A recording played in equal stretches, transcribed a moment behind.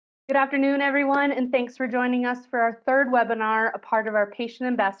Good afternoon, everyone, and thanks for joining us for our third webinar, a part of our Patient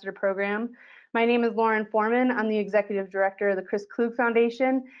Ambassador Program. My name is Lauren Foreman. I'm the Executive Director of the Klug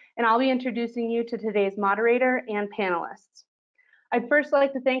Foundation, and I'll be introducing you to today's moderator and panelists. I'd first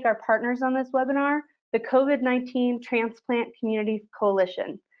like to thank our partners on this webinar, the COVID-19 Transplant Community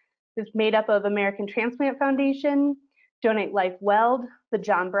Coalition. It's made up of American Transplant Foundation, Donate Life Weld, the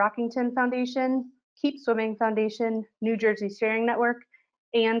John Brockington Foundation, Keep Swimming Foundation, New Jersey Sharing Network,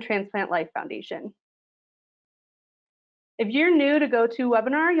 and Transplant Life Foundation. If you're new to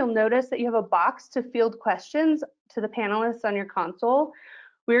GoToWebinar, you'll notice that you have a box to field questions to the panelists on your console.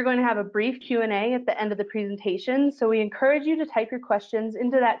 We're going to have a brief Q&A at the end of the presentation, so we encourage you to type your questions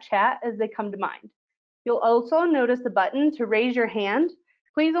into that chat as they come to mind. You'll also notice the button to raise your hand.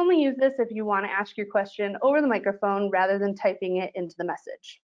 Please only use this if you want to ask your question over the microphone rather than typing it into the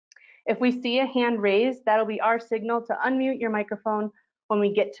message. If we see a hand raised, that'll be our signal to unmute your microphone when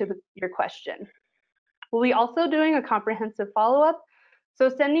we get to your question. We'll be also doing a comprehensive follow-up, so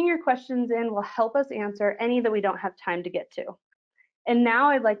sending your questions in will help us answer any that we don't have time to get to. And now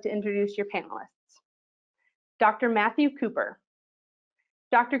I'd like to introduce your panelists. Dr. Matthew Cooper.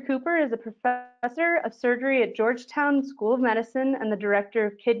 Dr. Cooper is a professor of surgery at Georgetown School of Medicine and the director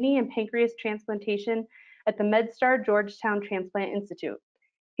of kidney and pancreas transplantation at the MedStar Georgetown Transplant Institute.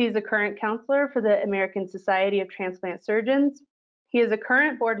 He is a current counselor for the American Society of Transplant Surgeons. He is a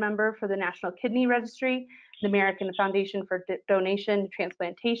current board member for the National Kidney Registry, the American Foundation for Donation and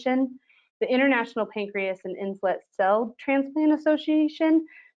Transplantation, the International Pancreas and Islet Cell Transplant Association,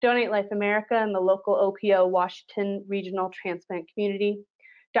 Donate Life America, and the local OPO Washington Regional Transplant Community.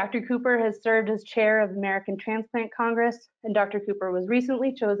 Dr. Cooper has served as chair of American Transplant Congress, and Dr. Cooper was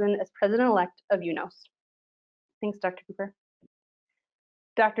recently chosen as president-elect of UNOS. Thanks, Dr. Cooper.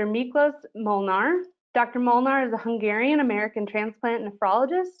 Dr. Miklos Molnar. Dr. Molnar is a Hungarian-American transplant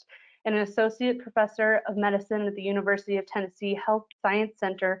nephrologist and an associate professor of medicine at the University of Tennessee Health Science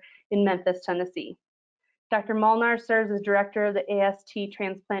Center in Memphis, Tennessee. Dr. Molnar serves as director of the AST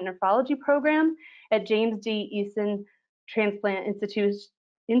Transplant Nephrology Program at James D. Eason Transplant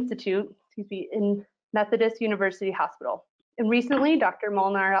Institute in Methodist University Hospital. And recently, Dr.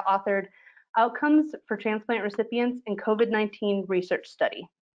 Molnar authored Outcomes for Transplant Recipients in COVID-19 Research Study.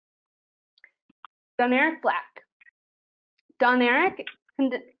 Don Eric Black. Don Eric's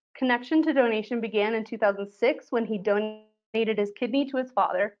connection to donation began in 2006 when he donated his kidney to his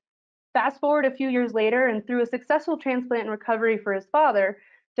father. Fast forward a few years later, and through a successful transplant and recovery for his father,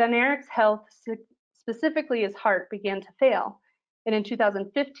 Don Eric's health, specifically his heart, began to fail. And in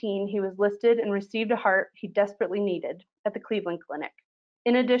 2015, he was listed and received a heart he desperately needed at the Cleveland Clinic.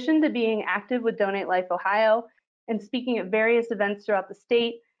 In addition to being active with Donate Life Ohio and speaking at various events throughout the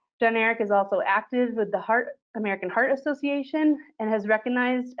state, Don Eric is also active with the American Heart Association and has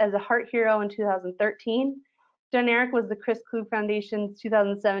recognized as a Heart Hero in 2013. Don Eric was the Klug Foundation's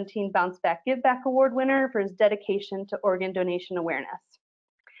 2017 Bounce Back Give Back Award winner for his dedication to organ donation awareness.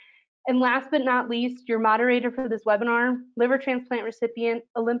 And last but not least, your moderator for this webinar, liver transplant recipient,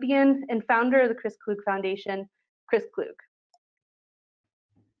 Olympian, and founder of the Klug Foundation, Chris Klug.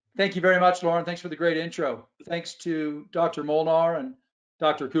 Thank you very much, Lauren. Thanks for the great intro. Thanks to Dr. Molnar and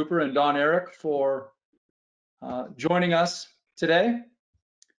Dr. Cooper and Don Eric for joining us today.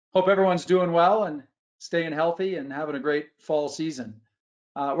 Hope everyone's doing well and staying healthy and having a great fall season.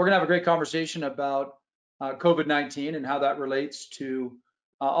 We're going to have a great conversation about COVID-19 and how that relates to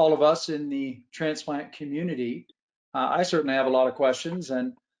all of us in the transplant community. I certainly have a lot of questions,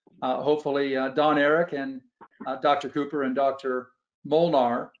 and hopefully Don Eric and Dr. Cooper and Dr.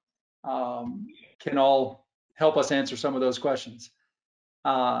 Molnar can all help us answer some of those questions.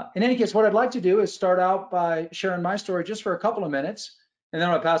 In any case, what I'd like to do is start out by sharing my story just for a couple of minutes, and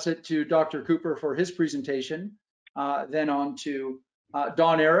then I'll pass it to Dr. Cooper for his presentation, then on to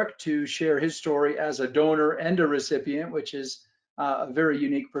Don Eric to share his story as a donor and a recipient, which is a very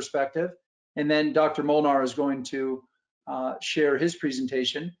unique perspective. And then Dr. Molnar is going to share his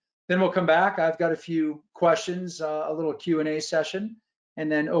presentation. Then we'll come back. I've got a few questions, a little Q&A session,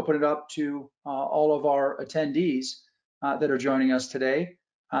 and then open it up to all of our attendees that are joining us today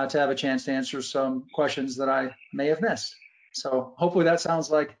to have a chance to answer some questions that I may have missed. So hopefully that sounds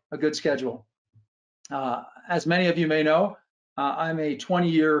like a good schedule. As many of you may know, I'm a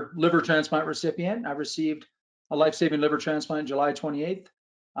 20-year liver transplant recipient. I received a life-saving liver transplant July 28th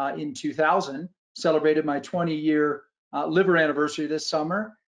in 2000, celebrated my 20-year liver anniversary this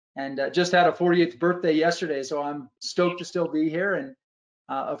summer, and just had a 48th birthday yesterday, so I'm stoked to still be here, and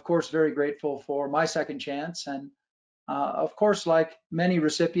of course very grateful for my second chance. And of course, like many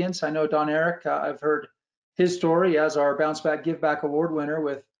recipients, I know Don Eric, I've heard his story as our Bounce Back Give Back Award winner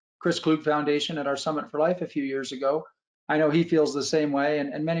with Chris Klug Foundation at our Summit for Life a few years ago. I know he feels the same way,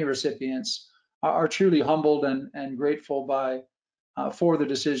 and many recipients are truly humbled and grateful for the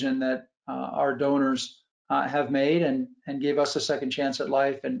decision that our donors have made and gave us a second chance at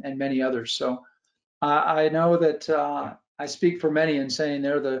life and many others. So I know that I speak for many in saying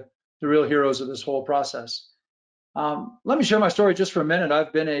they're the real heroes of this whole process. Let me share my story just for a minute.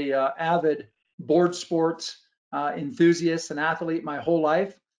 I've been a avid board sports enthusiast and athlete my whole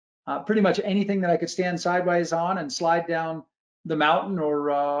life. Pretty much anything that I could stand sideways on and slide down the mountain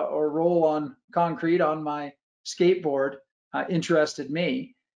or roll on concrete on my skateboard interested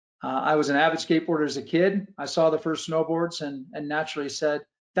me. I was an avid skateboarder as a kid. I saw the first snowboards and naturally said,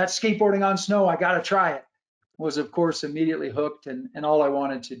 that's skateboarding on snow, I gotta try it. Was of course immediately hooked and all I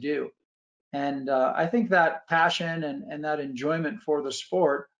wanted to do. And I think that passion and that enjoyment for the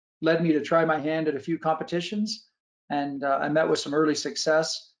sport led me to try my hand at a few competitions, and I met with some early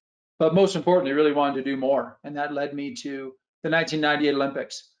success, but most importantly, really wanted to do more. And that led me to the 1998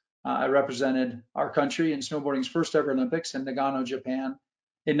 Olympics. I represented our country in snowboarding's first ever Olympics in Nagano, Japan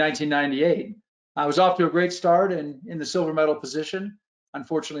in 1998. I was off to a great start in the silver medal position.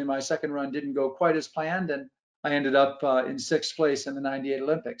 Unfortunately, my second run didn't go quite as planned, and I ended up in 6th place in the 98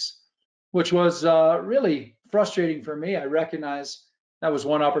 Olympics, which was really frustrating for me. I recognize that was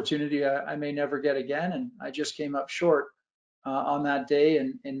one opportunity I may never get again, and I just came up short on that day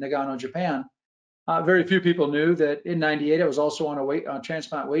in Nagano, Japan. Very few people knew that in 98 I was also on a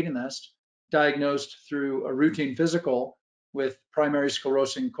transplant waiting list, diagnosed through a routine physical with primary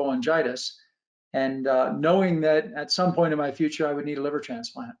sclerosing cholangitis, and knowing that at some point in my future I would need a liver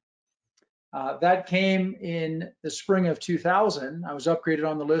transplant. That came in the spring of 2000. I was upgraded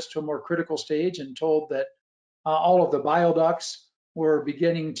on the list to a more critical stage and told that all of the bile ducts were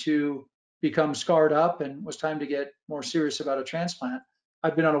beginning to become scarred up and was time to get more serious about a transplant.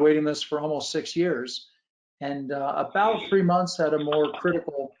 I've been on a waiting list for almost 6 years, and about 3 months at a more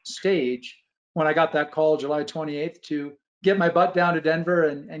critical stage when I got that call July 28th to get my butt down to Denver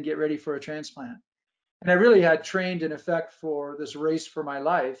and get ready for a transplant. And I really had trained in effect for this race for my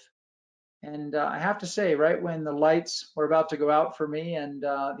life. And I have to say, right when the lights were about to go out for me and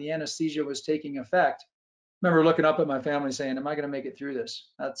the anesthesia was taking effect, I remember looking up at my family saying, am I going to make it through this?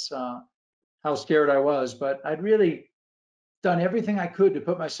 That's how scared I was. But I'd really done everything I could to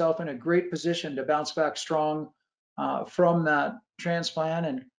put myself in a great position to bounce back strong from that transplant.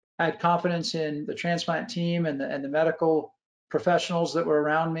 And I had confidence in the transplant team and the medical professionals that were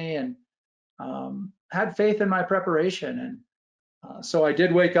around me, and had faith in my preparation. And so I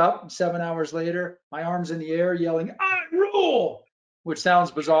did wake up 7 hours later, my arms in the air yelling, I rule, which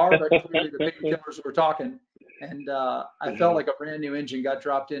sounds bizarre, but clearly the painkillers were talking. And I felt like a brand new engine got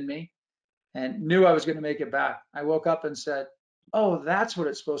dropped in me and knew I was going to make it back. I woke up and said, oh, that's what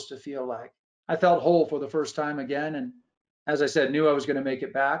it's supposed to feel like. I felt whole for the first time again. And as I said, knew I was going to make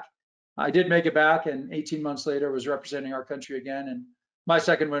it back. I did make it back, and 18 months later was representing our country again in my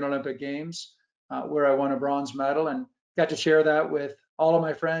second Winter Olympic Games, where I won a bronze medal and got to share that with all of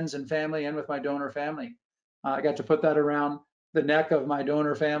my friends and family and with my donor family. I got to put that around the neck of my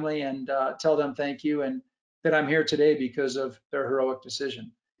donor family and tell them thank you, and that I'm here today because of their heroic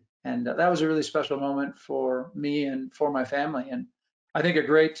decision. And that was a really special moment for me and for my family. And I think a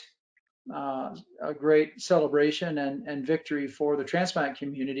great celebration and victory for the transplant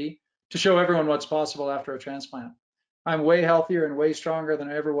community to show everyone what's possible after a transplant. I'm way healthier and way stronger than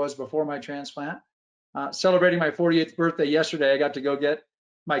I ever was before my transplant. Celebrating my 48th birthday yesterday, I got to go get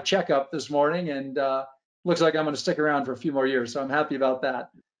my checkup this morning, and looks like I'm going to stick around for a few more years. So I'm happy about that.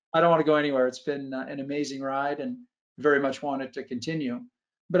 I don't want to go anywhere. It's been an amazing ride and very much want it to continue.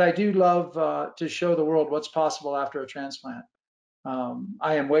 But I do love to show the world what's possible after a transplant.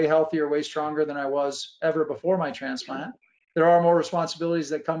 I am way healthier, way stronger than I was ever before my transplant. There are more responsibilities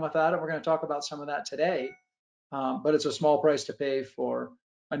that come with that, and we're going to talk about some of that today. But it's a small price to pay for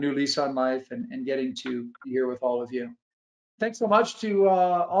a new lease on life and getting to be here with all of you. Thanks so much to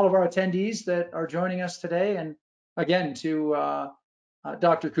all of our attendees that are joining us today. And again, to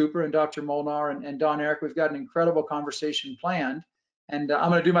Dr. Cooper and Dr. Molnar and Don Eric, we've got an incredible conversation planned. And I'm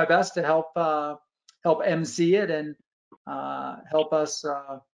going to do my best to help MC it and help us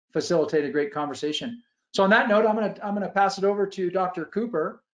facilitate a great conversation. So on that note, I'm going to pass it over to Dr.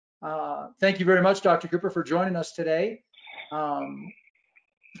 Cooper. Thank you very much, Dr. Cooper, for joining us today.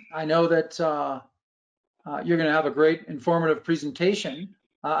 I know that you're going to have a great informative presentation.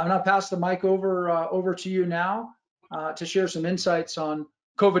 I'm going to pass the mic over to you now to share some insights on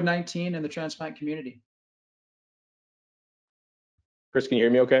COVID-19 and the transplant community. Chris, can you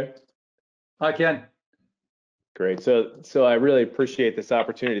hear me okay? I can. Great. So I really appreciate this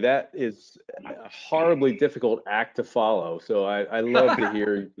opportunity. That is a horribly difficult act to follow. So I love to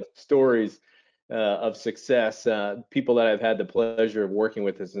hear stories of success. People that I've had the pleasure of working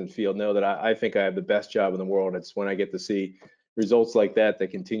with in the field know that I think I have the best job in the world. It's when I get to see results like that that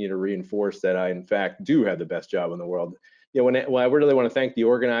continue to reinforce that I, in fact, do have the best job in the world. When I really want to thank the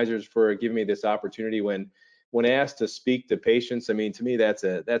organizers for giving me this opportunity. When asked to speak to patients, I mean, to me, that's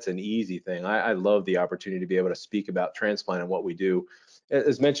an easy thing. I love the opportunity to be able to speak about transplant and what we do.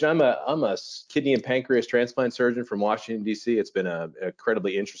 As mentioned, I'm a kidney and pancreas transplant surgeon from Washington, D.C. It's been an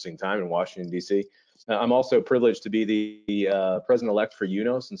incredibly interesting time in Washington, D.C. I'm also privileged to be the president-elect for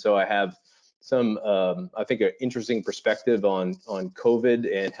UNOS, and so I have some, I think, an interesting perspective on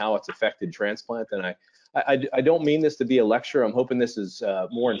COVID and how it's affected transplant. And I don't mean this to be a lecture. I'm hoping this is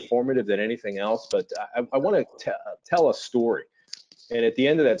more informative than anything else, but I want to tell a story. And at the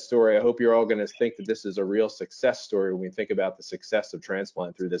end of that story, I hope you're all going to think that this is a real success story when we think about the success of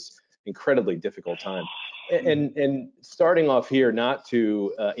transplant through this incredibly difficult time. And starting off here, not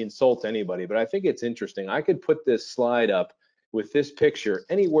to insult anybody, but I think it's interesting. I could put this slide up with this picture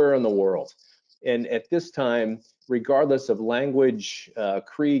anywhere in the world. And at this time, regardless of language,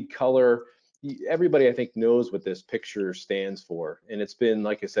 creed, color, everybody, I think, knows what this picture stands for. And it's been,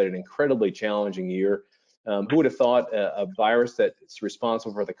 like I said, an incredibly challenging year. Who would have thought a virus that's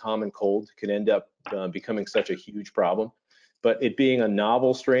responsible for the common cold could end up becoming such a huge problem? But it being a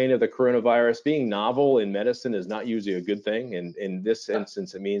novel strain of the coronavirus, being novel in medicine is not usually a good thing. And in this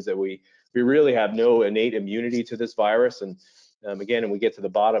instance, it means that we really have no innate immunity to this virus. And again, when we get to the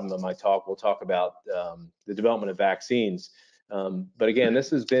bottom of my talk, we'll talk about the development of vaccines. But again,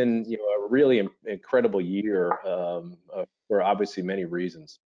 this has been a really incredible year for obviously many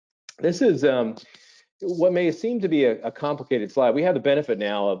reasons. This is what may seem to be a complicated slide. We have the benefit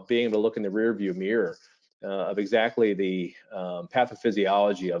now of being able to look in the rearview mirror of exactly the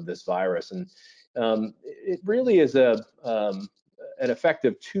pathophysiology of this virus, and it really is an effect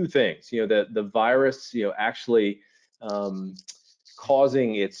of two things. The virus, actually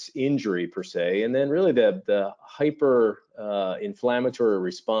causing its injury per se, and then really the hyper inflammatory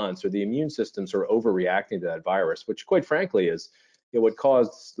response or the immune system sort of overreacting to that virus, which quite frankly is what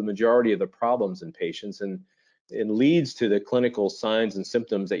caused the majority of the problems in patients and leads to the clinical signs and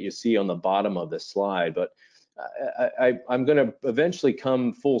symptoms that you see on the bottom of this slide. But I'm going to eventually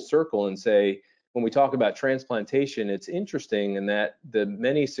come full circle and say, when we talk about transplantation, it's interesting in that the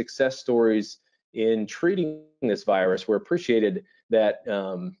many success stories in treating this virus were appreciated, that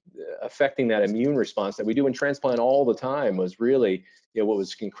affecting that immune response that we do in transplant all the time was really what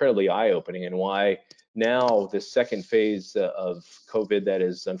was incredibly eye-opening, and why now this second phase of COVID that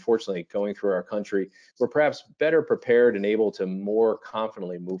is unfortunately going through our country, we're perhaps better prepared and able to more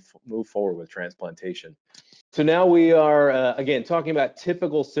confidently move forward with transplantation. So now we are, again, talking about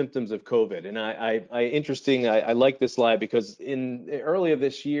typical symptoms of COVID. And I like this slide because in early of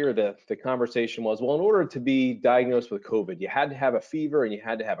this year, the conversation was, well, in order to be diagnosed with COVID, you had to have a fever and you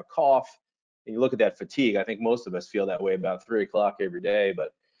had to have a cough. And you look at that fatigue, I think most of us feel that way about 3 o'clock every day.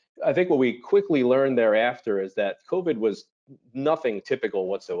 But I think what we quickly learned thereafter is that COVID was nothing typical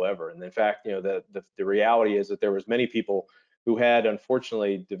whatsoever. And in fact, the reality is that there was many people who had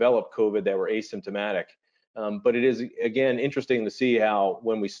unfortunately developed COVID that were asymptomatic. But it is, again, interesting to see how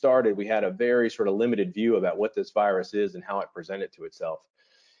when we started, we had a very sort of limited view about what this virus is and how it presented to itself.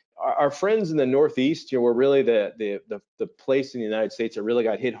 Our friends in the Northeast, were really the place in the United States that really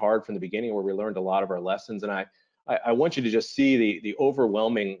got hit hard from the beginning, where we learned a lot of our lessons. And I want you to just see the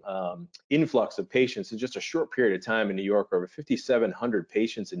overwhelming influx of patients in just a short period of time in New York. Over 5,700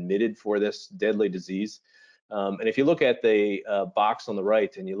 patients admitted for this deadly disease. And if you look at the box on the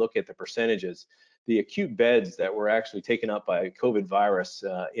right and you look at the percentages, the acute beds that were actually taken up by COVID virus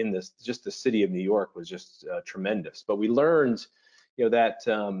in just the city of New York was just tremendous. But we learned, that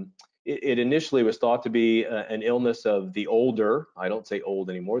it initially was thought to be an illness of the older, I don't say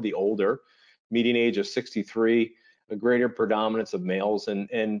old anymore, the older, median age of 63, a greater predominance of males,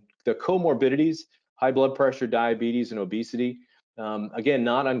 and the comorbidities, high blood pressure, diabetes, and obesity. Again,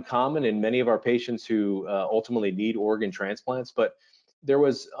 not uncommon in many of our patients who ultimately need organ transplants, but there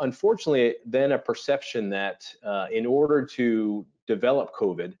was unfortunately then a perception that in order to develop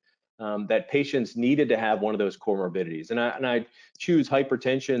COVID, that patients needed to have one of those comorbidities. And I choose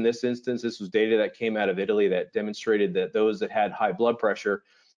hypertension in this instance. This was data that came out of Italy that demonstrated that those that had high blood pressure,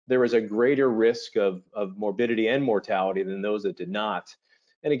 there was a greater risk of morbidity and mortality than those that did not.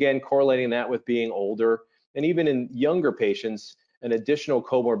 And again, correlating that with being older, and even in younger patients, an additional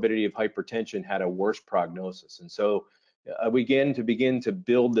comorbidity of hypertension had a worse prognosis. And so we begin to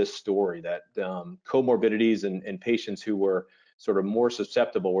build this story that comorbidities and patients who were sort of more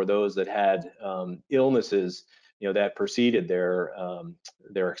susceptible were those that had illnesses, that preceded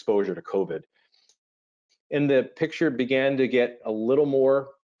their exposure to COVID. And the picture began to get a little more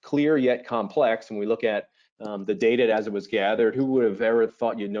clear yet complex. And we look at the data as it was gathered. Who would have ever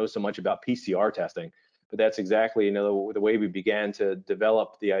thought you'd know so much about PCR testing? But that's exactly, the way we began to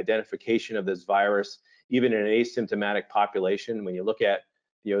develop the identification of this virus, even in an asymptomatic population. When you look at,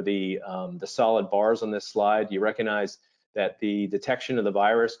 the solid bars on this slide, you recognize that the detection of the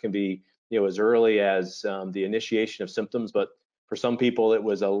virus can be, as early as the initiation of symptoms, but for some people it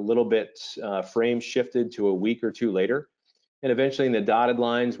was a little bit frame shifted to a week or two later. And eventually in the dotted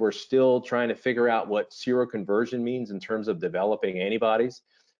lines, we're still trying to figure out what seroconversion means in terms of developing antibodies.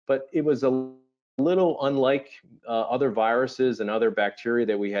 But it was a little unlike other viruses and other bacteria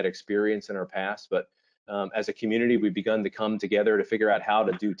that we had experienced in our past. But as a community, we've begun to come together to figure out how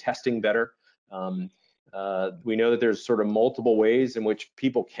to do testing better. We know that there's sort of multiple ways in which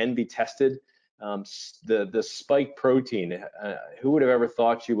people can be tested. The spike protein, who would have ever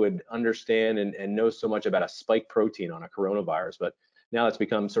thought you would understand and know so much about a spike protein on a coronavirus? But now it's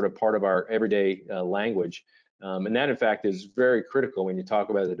become sort of part of our everyday language. And that, in fact, is very critical when you talk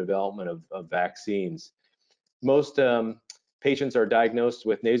about the development of vaccines. Most patients are diagnosed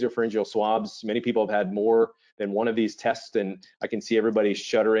with nasopharyngeal swabs. Many people have had more than one of these tests, and I can see everybody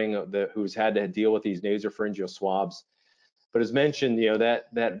shuddering who's had to deal with these nasopharyngeal swabs. But as mentioned,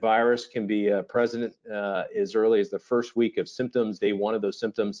 that virus can be present as early as the first week of symptoms, day one of those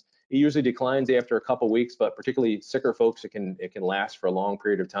symptoms. It usually declines after a couple weeks, but particularly sicker folks, it can last for a long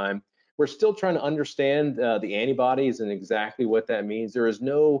period of time. We're still trying to understand the antibodies and exactly what that means. There is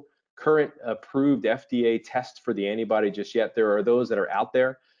no current approved FDA test for the antibody just yet. There are those that are out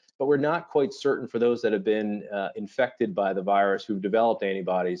there, but we're not quite certain for those that have been infected by the virus who've developed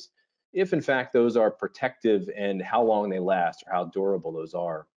antibodies, if in fact those are protective and how long they last or how durable those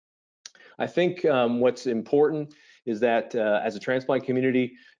are. I think what's important is that as a transplant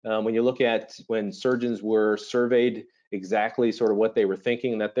community, when you look at when surgeons were surveyed exactly sort of what they were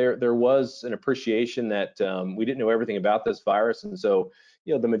thinking, that there was an appreciation that we didn't know everything about this virus. And so,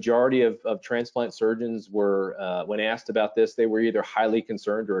 the majority of transplant surgeons were, when asked about this, they were either highly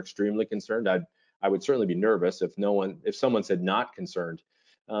concerned or extremely concerned. I would certainly be nervous if someone said not concerned.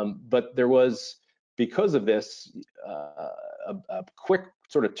 But there was, because of this, a quick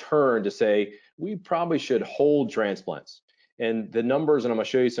sort of turn to say, we probably should hold transplants. And the numbers, and I'm gonna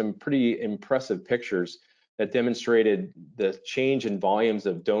show you some pretty impressive pictures that demonstrated the change in volumes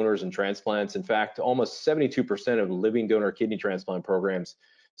of donors and transplants. In fact, almost 72% of living donor kidney transplant programs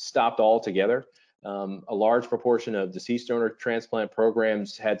stopped altogether. A large proportion of deceased donor transplant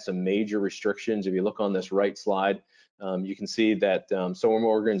programs had some major restrictions. If you look on this right slide, you can see that some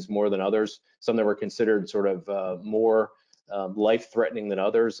organs more than others, some that were considered sort of more life-threatening than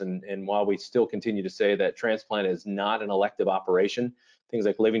others. And while we still continue to say that transplant is not an elective operation, things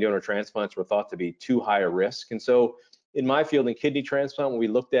like living donor transplants were thought to be too high a risk. And so in my field in kidney transplant, when we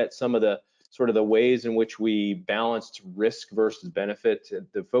looked at some of the sort of the ways in which we balanced risk versus benefit,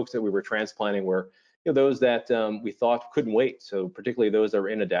 the folks that we were transplanting were those that we thought couldn't wait. So particularly those that were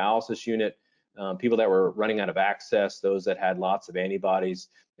in a dialysis unit, people that were running out of access, those that had lots of antibodies.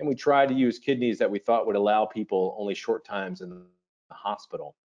 And we tried to use kidneys that we thought would allow people only short times in the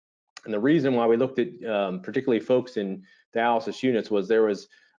hospital. And the reason why we looked at particularly folks in dialysis units was there was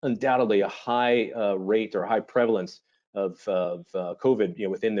undoubtedly a high rate or high prevalence of COVID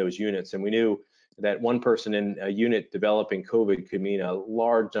within those units. And we knew that one person in a unit developing COVID could mean a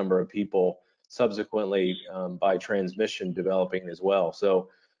large number of people subsequently by transmission developing as well. So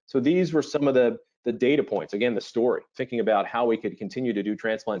these were some of the data points, again, the story, thinking about how we could continue to do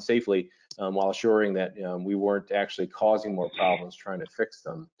transplant safely while assuring that we weren't actually causing more problems trying to fix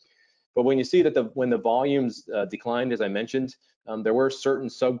them. But when you see that when the volumes declined, as I mentioned, there were certain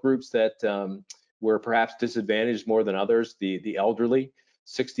subgroups that were perhaps disadvantaged more than others. The elderly,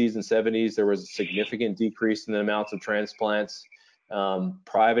 60s and 70s, there was a significant decrease in the amounts of transplants.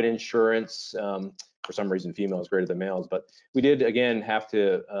 Private insurance, for some reason females greater than males, but we did again have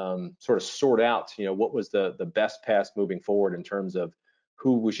to sort of sort out what was the best path moving forward in terms of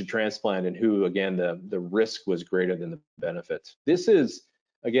who we should transplant and who, again, the risk was greater than the benefits. This is,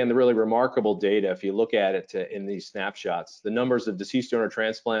 again, the really remarkable data. If you look at it in these snapshots, the numbers of deceased donor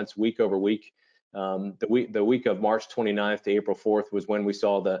transplants week over week, the week of March 29th to April 4th was when we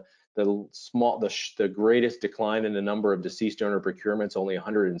saw the greatest decline in the number of deceased donor procurements, only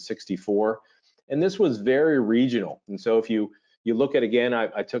 164. And this was very regional. And so if you look at, again,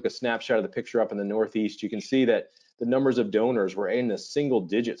 I took a snapshot of the picture up in the Northeast, you can see that the numbers of donors were in the single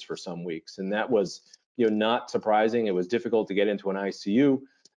digits for some weeks, and that was not surprising. It was difficult to get into an ICU.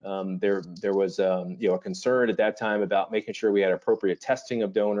 There was a concern at that time about making sure we had appropriate testing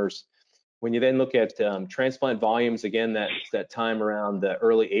of donors. When you then look at transplant volumes, again, that time around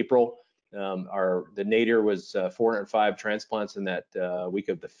early April, the nadir was 405 transplants in that week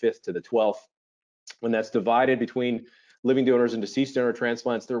of the 5th to the 12th. When that's divided between living donors and deceased donor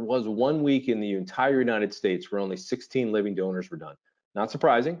transplants, there was 1 week in the entire United States where only 16 living donors were done. Not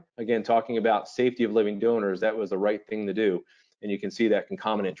surprising. Again, talking about safety of living donors, that was the right thing to do. And you can see that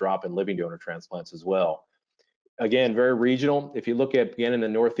concomitant drop in living donor transplants as well. Again, very regional. If you look at, again, in the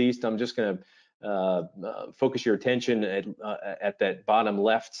Northeast, I'm just going to focus your attention at that bottom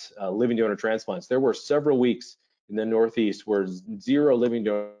left, living donor transplants. There were several weeks in the Northeast where 0 living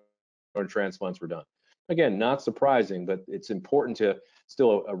donor transplants were done. Again, not surprising, but it's important to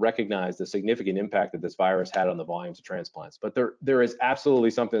still recognize the significant impact that this virus had on the volumes of transplants. But there is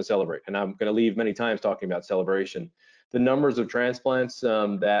absolutely something to celebrate, and I'm going to leave many times talking about celebration. The numbers of transplants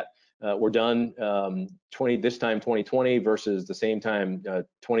that were done this time 2020 versus the same time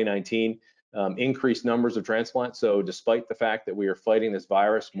 2019, increased numbers of transplants. So despite the fact that we are fighting this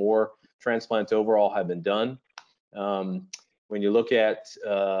virus, more transplants overall have been done. When you look at,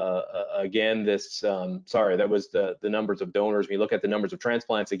 again, sorry, that was the numbers of donors. When you look at the numbers of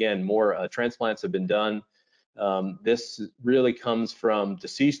transplants, again, more transplants have been done. This really comes from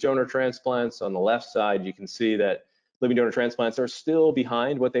deceased donor transplants. On the left side, you can see that living donor transplants are still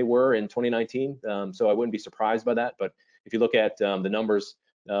behind what they were in 2019. So I wouldn't be surprised by that. But if you look at the numbers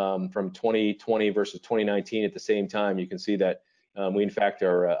from 2020 versus 2019 at the same time, you can see that we, in fact,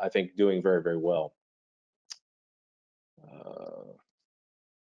 are, I think, doing very, very well.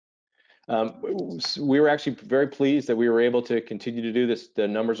 We were actually very pleased that we were able to continue to do the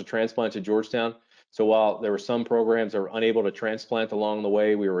numbers of transplants at Georgetown. So while there were some programs that were unable to transplant along the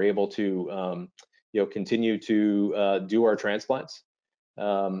way, we were able to continue to do our transplants.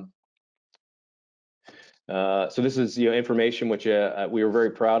 So this is information which we were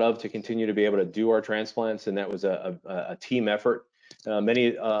very proud of, to continue to be able to do our transplants, and that was a team effort.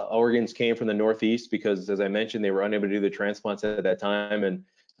 Many organs came from the Northeast because, as I mentioned, they were unable to do the transplants at that time, and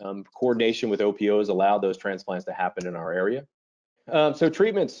coordination with OPOs allowed those transplants to happen in our area. So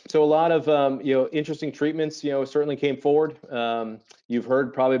treatments. So a lot of interesting treatments certainly came forward. You've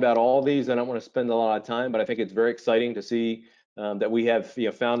heard probably about all these. I don't want to spend a lot of time, but I think it's very exciting to see that we have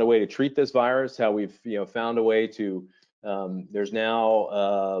found a way to treat this virus. How we've found a way to there's now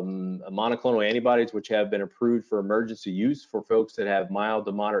monoclonal antibodies which have been approved for emergency use for folks that have mild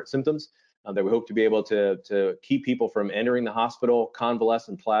to moderate symptoms. That we hope to be able to keep people from entering the hospital.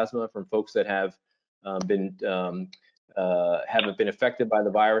 Convalescent plasma from folks that have haven't been affected by the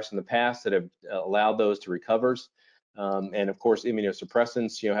virus in the past, that have allowed those to recover. And of course,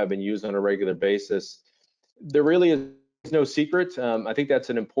 immunosuppressants have been used on a regular basis. There really is no secret. I think that's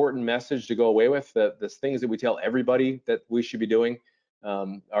an important message to go away with. The things that we tell everybody that we should be doing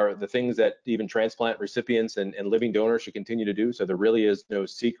are the things that even transplant recipients and living donors should continue to do. So there really is no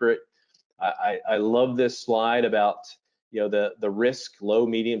secret. I love this slide about the risk, low,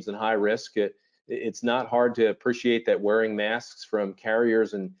 mediums, and high risk. It's not hard to appreciate that wearing masks from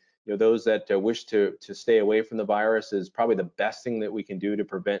carriers and those that wish to stay away from the virus is probably the best thing that we can do to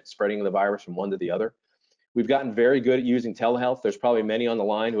prevent spreading the virus from one to the other. We've gotten very good at using telehealth. There's probably many on the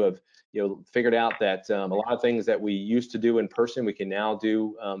line who have figured out that a lot of things that we used to do in person, we can now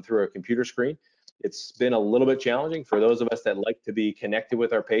do through a computer screen. It's been a little bit challenging for those of us that like to be connected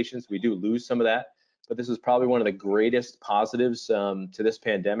with our patients. We do lose some of that, but this is probably one of the greatest positives to this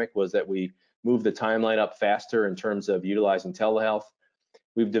pandemic, was that we moved the timeline up faster in terms of utilizing telehealth.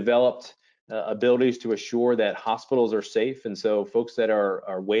 We've developed abilities to assure that hospitals are safe, and so folks that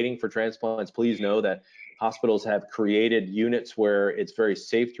are waiting for transplants, please know that hospitals have created units where it's very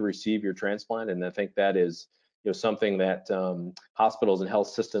safe to receive your transplant, and I think that is something that hospitals and health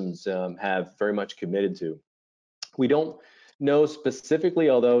systems have very much committed to. We don't know specifically,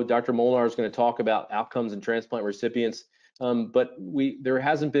 although Dr. Molnar is going to talk about outcomes in transplant recipients, but there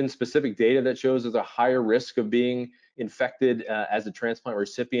hasn't been specific data that shows there's a higher risk of being infected as a transplant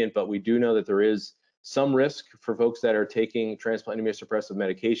recipient, but we do know that there is some risk for folks that are taking transplant immunosuppressive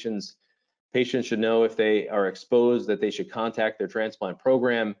medications. Patients should know if they are exposed that they should contact their transplant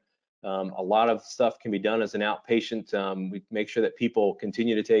program. A lot of stuff can be done as an outpatient. We make sure that people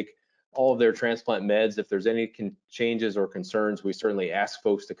continue to take all of their transplant meds. If there's any changes or concerns, we certainly ask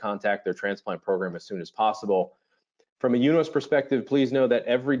folks to contact their transplant program as soon as possible. From a UNOS perspective, please know that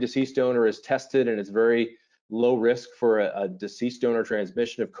every deceased donor is tested, and it's very low risk for a deceased donor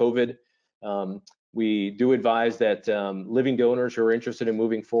transmission of COVID. We do advise that living donors who are interested in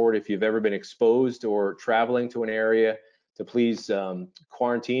moving forward, if you've ever been exposed or traveling to an area, to please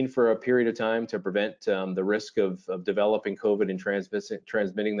quarantine for a period of time to prevent the risk of developing COVID and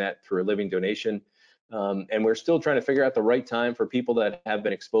transmitting that through a living donation. And we're still trying to figure out the right time for people that have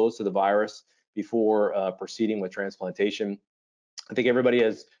been exposed to the virus before proceeding with transplantation. I think everybody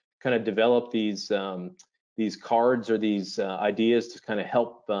has kind of developed these cards or these ideas to kind of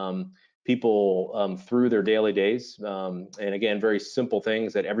help people through their daily days. And again, very simple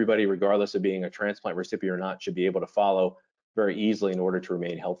things that everybody, regardless of being a transplant recipient or not, should be able to follow very easily in order to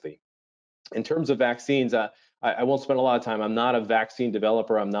remain healthy. In terms of vaccines, I won't spend a lot of time. I'm not a vaccine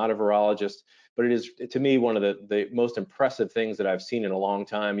developer. I'm not a virologist, but it is, to me, one of the most impressive things that I've seen in a long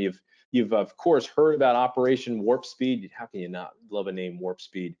time. You've of course heard about Operation Warp Speed. How can you not love a name, Warp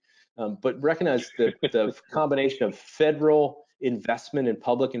Speed? But recognize the combination of federal investment and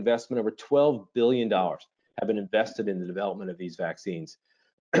public investment. Over $12 billion have been invested in the development of these vaccines.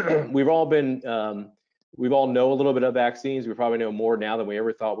 We've all know a little bit of vaccines. We probably know more now than we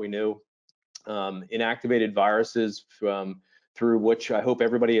ever thought we knew. Inactivated viruses, through which I hope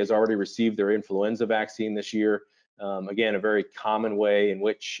everybody has already received their influenza vaccine this year. Again, a very common way in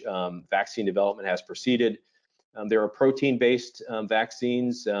which vaccine development has proceeded. There are protein-based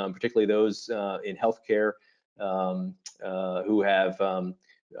vaccines, particularly those in healthcare who have,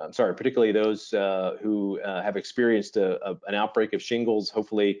 particularly those who have experienced an outbreak of shingles.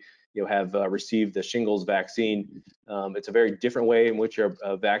 Hopefully, have received the shingles vaccine. It's a very different way in which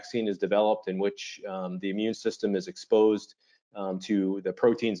a vaccine is developed, in which the immune system is exposed to the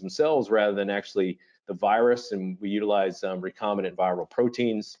proteins themselves rather than actually the virus, and we utilize recombinant viral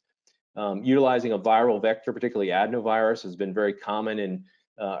proteins. Utilizing a viral vector, particularly adenovirus, has been very common in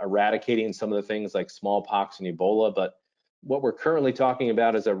eradicating some of the things like smallpox and Ebola, but what we're currently talking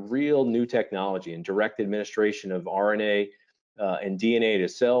about is a real new technology and direct administration of RNA and DNA to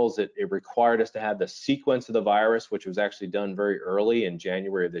cells. It required us to have the sequence of the virus, which was actually done very early in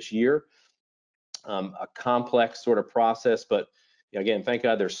January of this year. A complex sort of process, but again, thank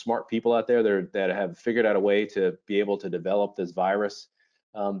God there's smart people out there that have figured out a way to be able to develop this virus.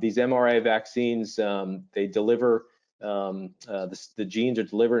 These mRNA vaccines, they deliver, the genes are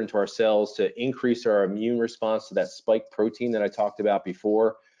delivered into our cells to increase our immune response to that spike protein that I talked about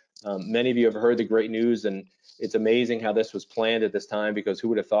before. Many of you have heard the great news, and it's amazing how this was planned at this time, because who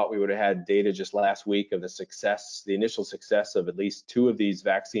would have thought we would have had data just last week of the initial success of at least 2 of these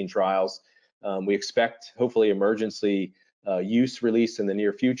vaccine trials. We expect, hopefully, emergency use release in the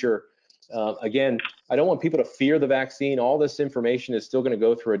near future. Again, I don't want people to fear the vaccine. All this information is still going to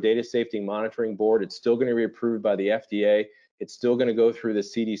go through a data safety monitoring board. It's still going to be approved by the FDA. It's still going to go through the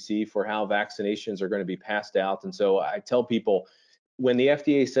CDC for how vaccinations are going to be passed out. And so I tell people, when the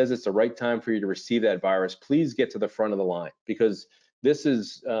FDA says it's the right time for you to receive that virus, please get to the front of the line, because this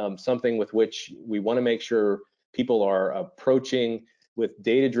is something with which we want to make sure people are approaching with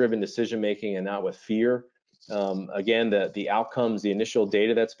data-driven decision-making and not with fear. Again, the outcomes, the initial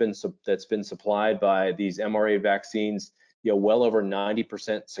data that's been supplied by these mRNA vaccines, well over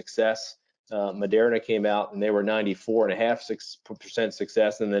 90% success. Moderna came out and they were 94.5%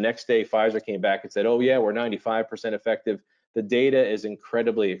 success, and the next day Pfizer came back and said, oh yeah, we're 95% effective. The data is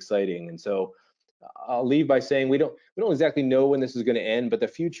incredibly exciting, and so I'll leave by saying we don't exactly know when this is going to end, but the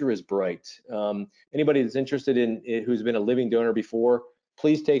future is bright. Anybody that's interested in who's been a living donor before,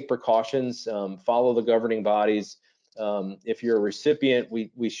 please take precautions, follow the governing bodies. If you're a recipient,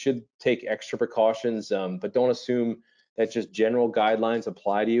 we should take extra precautions, but don't assume that just general guidelines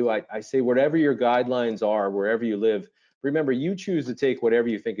apply to you. I say whatever your guidelines are, wherever you live, remember, you choose to take whatever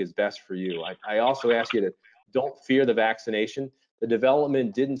you think is best for you. I also ask you to don't fear the vaccination. The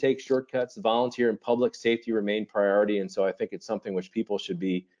development didn't take shortcuts. Volunteer and public safety remain priority, and so I think it's something which people should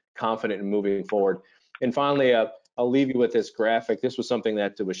be confident in moving forward. And finally, I'll leave you with this graphic. This was something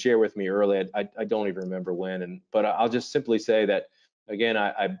that was shared with me earlier. I don't even remember when, but I'll just simply say that, again,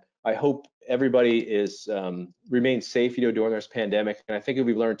 I hope everybody is remains safe during this pandemic. And I think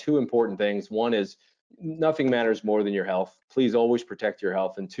we've learned 2 important things. One is nothing matters more than your health. Please always protect your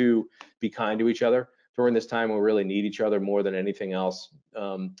health. And 2, be kind to each other during this time. We really need each other more than anything else.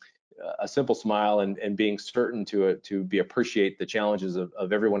 A simple smile and being certain to appreciate the challenges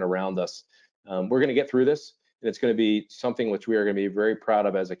of everyone around us. We're going to get through this, and it's going to be something which we are going to be very proud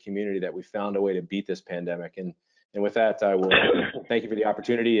of as a community, that we found a way to beat this pandemic. And with that, I will thank you for the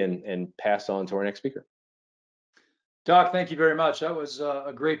opportunity and pass on to our next speaker. Doc, thank you very much. That was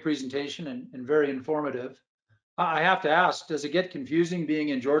a great presentation and very informative. I have to ask, does it get confusing being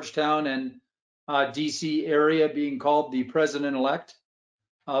in Georgetown and DC area being called the president-elect?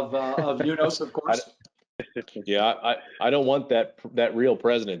 of UNOS, of course. Yeah, I don't want that real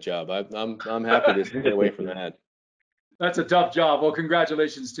president job. I'm happy to stay away from that. That's a tough job. Well,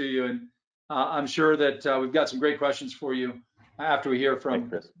 congratulations to you, and I'm sure that we've got some great questions for you after we hear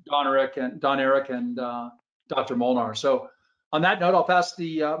from Don Eric and Dr. Molnar. So on that note, I'll pass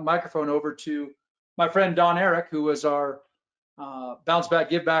the microphone over to my friend Don Eric, who was our Bounce Back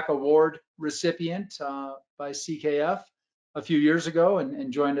Give Back Award recipient by CKF a few years ago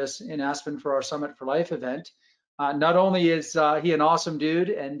and joined us in Aspen for our Summit for Life event. Not only is he an awesome dude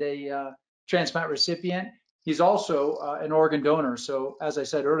and a transplant recipient, he's also an organ donor. So as I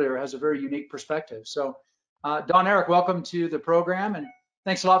said earlier, has a very unique perspective. So Don Eric, welcome to the program and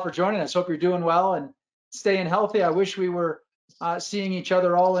thanks a lot for joining us. Hope you're doing well and staying healthy. I wish we were seeing each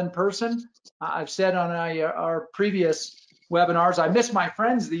other all in person. I've said on our previous webinars, I miss my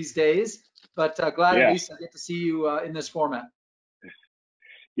friends these days, but glad at least I get to see you in this format.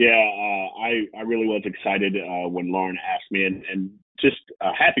 Yeah, I really was excited when Lauren asked me, and just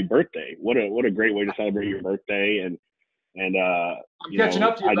happy birthday! What a great way to celebrate your birthday, and I'm catching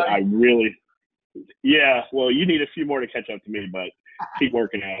up to you, buddy. I really, yeah. Well, you need a few more to catch up to me, but keep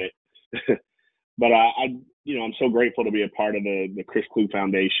working at it. But I'm so grateful to be a part of the Chris Klug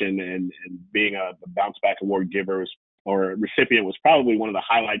Foundation, and being a Bounce Back Award giver or recipient was probably one of the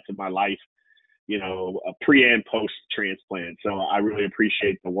highlights of my life. Pre and post transplant. So I really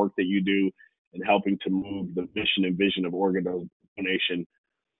appreciate the work that you do in helping to move the mission and vision of organ donation,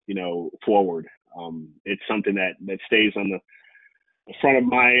 forward. It's something that stays on the front of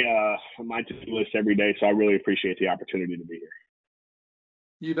my to-do list every day. So I really appreciate the opportunity to be here.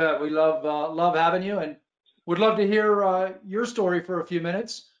 You bet. We love having you, and would love to hear your story for a few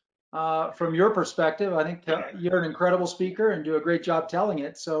minutes from your perspective. I think you're an incredible speaker and do a great job telling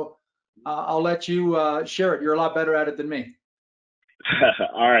it. So I'll let you share it. You're a lot better at it than me.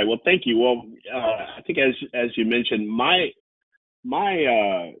 All right. Well, thank you. Well, I think as you mentioned, my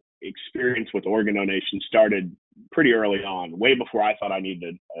experience with organ donation started pretty early on, way before I thought I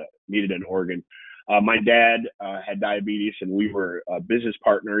needed an organ. My dad had diabetes, and we were business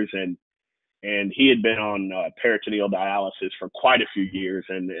partners, and he had been on peritoneal dialysis for quite a few years.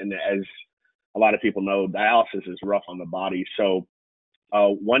 And as a lot of people know, dialysis is rough on the body. So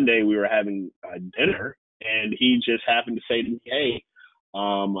one day we were having dinner, and he just happened to say to me, "Hey,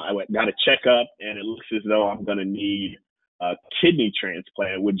 I got a checkup, and it looks as though I'm going to need a kidney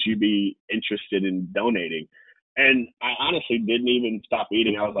transplant. Would you be interested in donating?" And I honestly didn't even stop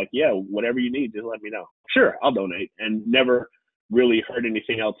eating. I was like, "Yeah, whatever you need, just let me know." Sure, I'll donate. And never really heard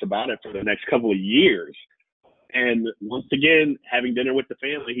anything else about it for the next couple of years. And once again, having dinner with the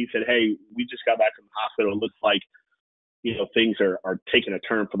family, he said, "Hey, we just got back from the hospital. It looks like things are taking a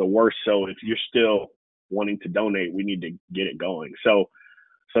turn for the worse. So if you're still wanting to donate, we need to get it going." So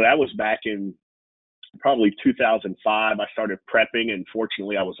that was back in probably 2005. I started prepping, and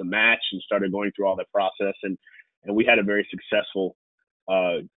fortunately I was a match and started going through all that process. And we had a very successful,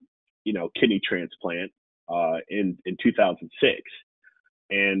 kidney transplant in 2006.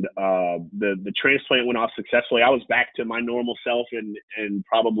 And the transplant went off successfully. I was back to my normal self in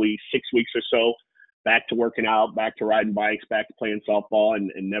probably 6 weeks or so. Back to working out, back to riding bikes, back to playing softball,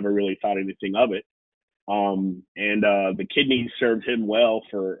 and never really thought anything of it. The kidneys served him well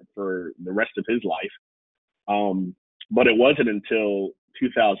for the rest of his life. But it wasn't until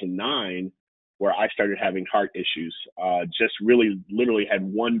 2009 where I started having heart issues. Just really literally had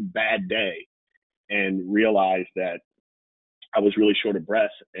one bad day and realized that I was really short of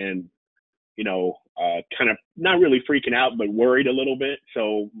breath, and kind of not really freaking out, but worried a little bit.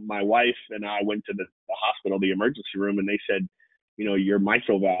 So my wife and I went to the hospital, the emergency room, and they said, your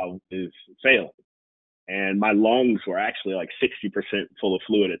mitral valve is failing. And my lungs were actually like 60% full of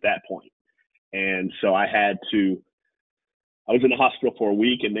fluid at that point. And so I was in the hospital for a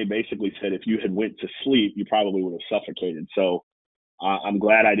week, and they basically said, if you had went to sleep, you probably would have suffocated. So I'm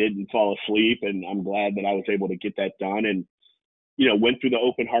glad I didn't fall asleep, and I'm glad that I was able to get that done. And went through the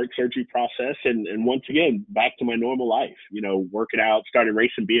open heart surgery process, and once again, back to my normal life, working out, started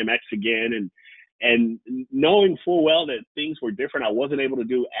racing BMX again, and knowing full well that things were different. I wasn't able to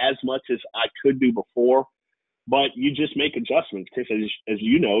do as much as I could do before, but you just make adjustments, Chris, as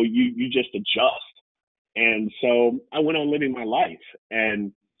you know, you just adjust. And so I went on living my life,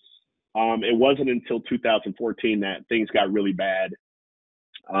 and it wasn't until 2014 that things got really bad.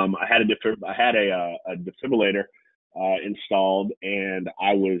 I had a defibrillator installed, and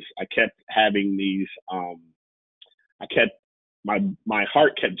I kept having these, my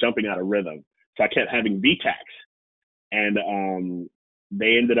heart kept jumping out of rhythm. So I kept having VTACs, and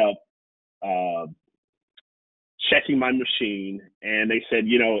they ended up checking my machine, and they said,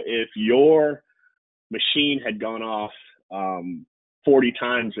 you know, if your machine had gone off 40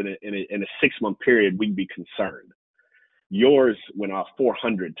 times in a 6-month period, we'd be concerned. Yours went off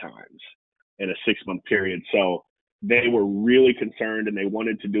 400 times in a 6-month period. So they were really concerned, and they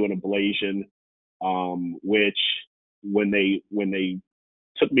wanted to do an ablation, which when they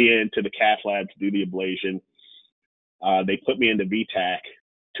took me into the cath lab to do the ablation, they put me into VTAC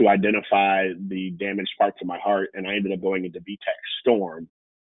to identify the damaged parts of my heart, and I ended up going into VTAC Storm,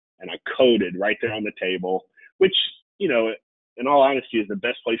 and I coded right there on the table, which, you know, in all honesty, is the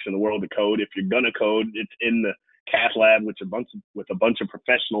best place in the world to code. If you're gonna code, it's in the cath lab with a bunch of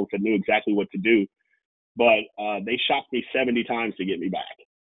professionals that knew exactly what to do. But they shocked me 70 times to get me back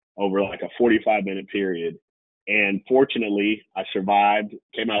over like a 45-minute period. And fortunately, I survived,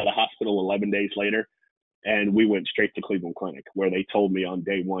 came out of the hospital 11 days later, and we went straight to Cleveland Clinic, where they told me on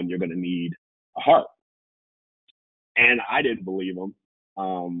day 1, you're going to need a heart. And I didn't believe them,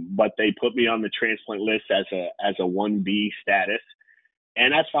 but they put me on the transplant list as a 1B status.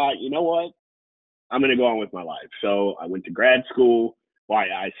 And I thought, you know what? I'm going to go on with my life. So I went to grad school. Well,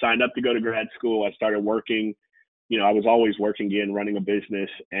 I signed up to go to grad school. I started working. You know, I was always working again, running a business,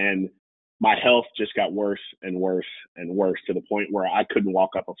 and my health just got worse and worse and worse, to the point where I couldn't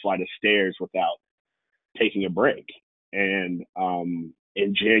walk up a flight of stairs without taking a break. And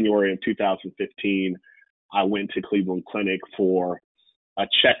in January of 2015, I went to Cleveland Clinic for a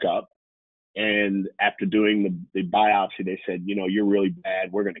checkup. And after doing the biopsy, they said, you know, you're really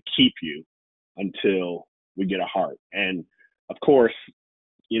bad. We're going to keep you until we get a heart. And of course,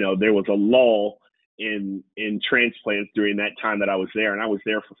 you know, there was a lull in transplants during that time that I was there. And I was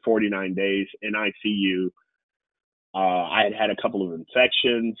there for 49 days in ICU. I had a couple of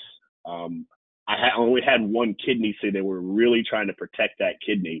infections. I only had one kidney, so they were really trying to protect that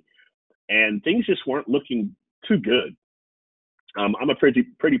kidney. And things just weren't looking too good. I'm a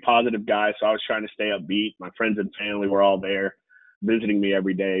pretty positive guy, so I was trying to stay upbeat. My friends and family were all there visiting me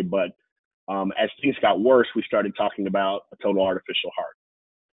every day. But as things got worse, we started talking about a total artificial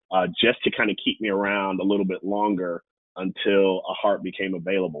heart, just to kind of keep me around a little bit longer until a heart became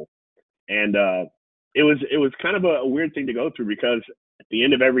available. And it was kind of a weird thing to go through, because at the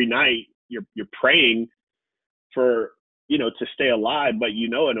end of every night, you're praying for, you know, to stay alive. But, you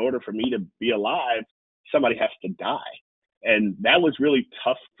know, in order for me to be alive, somebody has to die. And that was really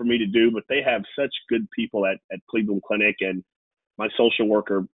tough for me to do, but they have such good people at Cleveland Clinic, and my social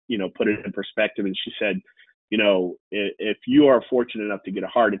worker, you know, put it in perspective, and she said, you know, if you are fortunate enough to get a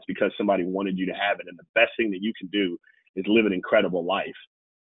heart, it's because somebody wanted you to have it. And the best thing that you can do is live an incredible life.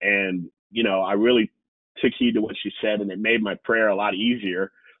 And, you know, I really took heed to what she said, and it made my prayer a lot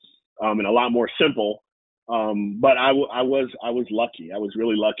easier, and a lot more simple. But I was lucky. I was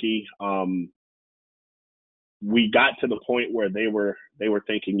really lucky. We got to the point where they were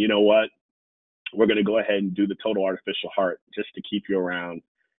thinking, you know what, we're going to go ahead and do the total artificial heart just to keep you around.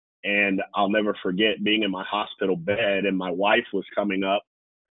 And I'll never forget being in my hospital bed, and my wife was coming up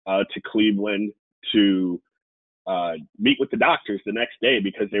to Cleveland to meet with the doctors the next day,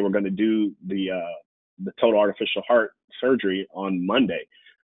 because they were going to do the total artificial heart surgery on Monday.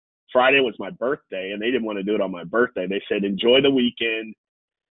 Friday was my birthday, and they didn't want to do it on my birthday. They said, enjoy the weekend,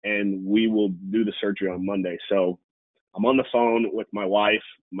 and we will do the surgery on Monday. So I'm on the phone with my wife.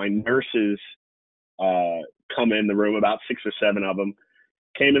 My nurses come in the room, about 6 or 7 of them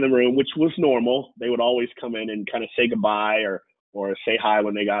came in the room, which was normal. They would always come in and kind of say goodbye or say hi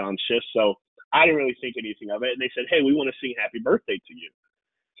when they got on shift. So I didn't really think anything of it. And they said, hey, we want to sing happy birthday to you.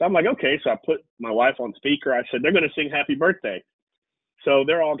 So I'm like, okay. So I put my wife on speaker. I said, they're going to sing happy birthday. So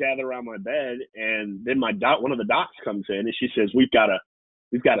they're all gathered around my bed. And then one of the docs comes in, and she says, we've got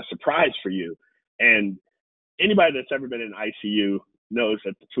a surprise for you. And anybody that's ever been in ICU knows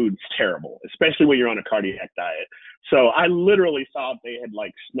that the food's terrible, especially when you're on a cardiac diet. So I literally thought they had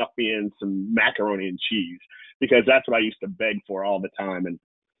like snuck me in some macaroni and cheese, because that's what I used to beg for all the time. And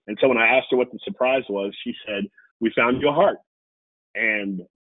so when I asked her what the surprise was, she said, we found you a heart. And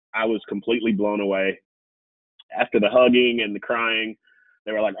I was completely blown away. After the hugging and the crying,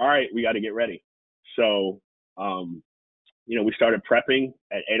 they were like, all right, we got to get ready. So, you know, we started prepping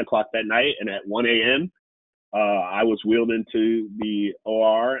at 8 o'clock that night, and at 1 a.m., I was wheeled into the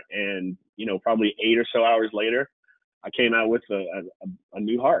OR, and, you know, probably 8 or so hours later, I came out with a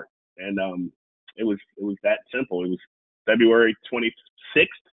new heart. And it was that simple. It was February 26th,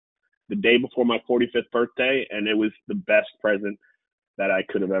 the day before my 45th birthday, and it was the best present that I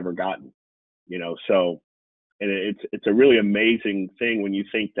could have ever gotten, you know. So, and it's a really amazing thing when you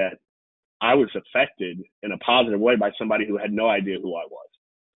think that I was affected in a positive way by somebody who had no idea who I was.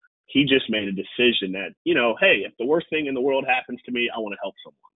 he just made a decision that, you know, hey, if the worst thing in the world happens to me, I want to help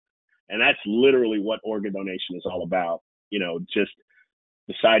someone. And that's literally what organ donation is all about. You know, just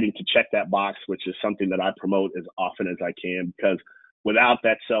deciding to check that box, which is something that I promote as often as I can, because without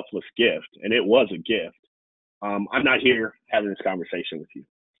that selfless gift, and it was a gift, I'm not here having this conversation with you.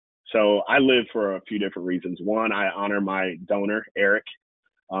 So I live for a few different reasons. One, I honor my donor, Eric,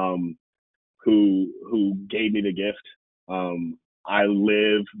 who gave me the gift. I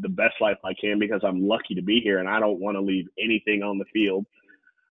live the best life I can because I'm lucky to be here, and I don't want to leave anything on the field.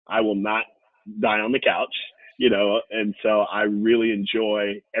 I will not die on the couch, you know, and so I really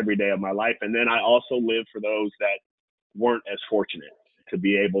enjoy every day of my life. And then I also live for those that weren't as fortunate to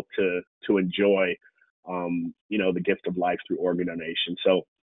be able to enjoy, you know, the gift of life through organ donation. So,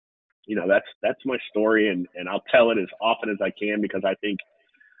 you know, that's my story, and I'll tell it as often as I can, because I think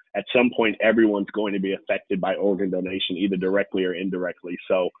at some point everyone's going to be affected by organ donation, either directly or indirectly.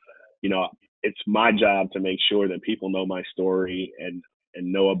 So, you know, it's my job to make sure that people know my story and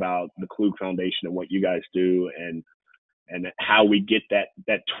know about the Klug Foundation and what you guys do, and how we get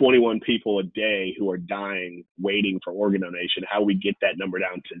that 21 people a day who are dying waiting for organ donation, how we get that number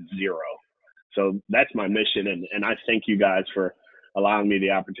down to 0. So that's my mission, and I thank you guys for allowing me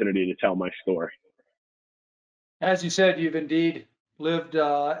the opportunity to tell my story. As you said, you've indeed lived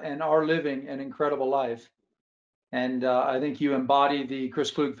and are living an incredible life. And I think you embody the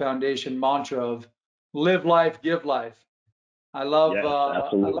Chris Klug Foundation mantra of live life, give life. I love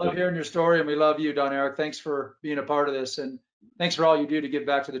hearing your story, and we love you, Don Eric. Thanks for being a part of this, and thanks for all you do to give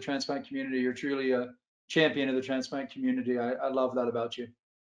back to the transplant community. You're truly a champion of the transplant community. I love that about you.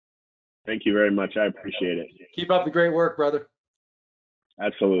 Thank you very much. I appreciate it. Keep up the great work, brother.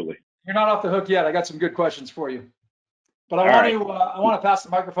 Absolutely. You're not off the hook yet. I got some good questions for you. But I want to pass the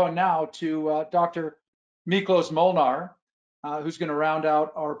microphone now to Dr. Miklos Molnar, who's going to round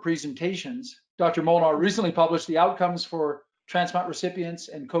out our presentations. Dr. Molnar recently published the outcomes for transplant recipients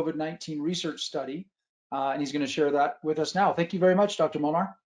and COVID-19 research study, and he's going to share that with us now. Thank you very much, Dr.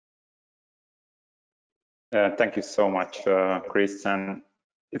 Molnar. Thank you so much, Chris. And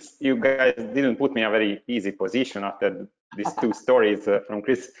you guys didn't put me in a very easy position after these two stories from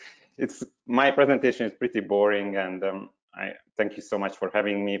Chris. My presentation is pretty boring, and I thank you so much for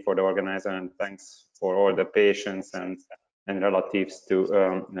having me, for the organizer, and thanks for all the patients and relatives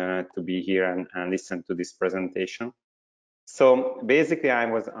to be here and listen to this presentation. So basically, I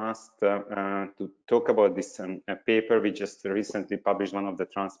was asked to talk about this paper we just recently published, one of the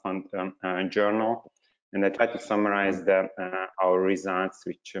transplant journal, and I try to summarize our results,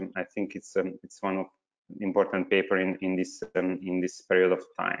 which I think it's one of important paper in this period of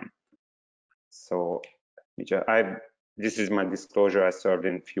time. So this is my disclosure. I served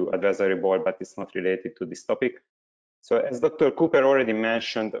in a few advisory board, but it's not related to this topic. So as Dr. Cooper already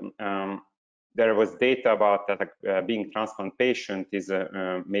mentioned, there was data about that being transplant patient is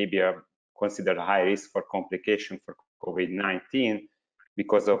maybe considered a high risk for complication for COVID-19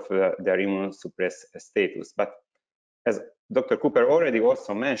 because of their immunosuppressed status. But as Dr. Cooper already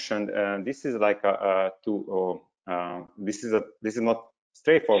also mentioned, this is like this is not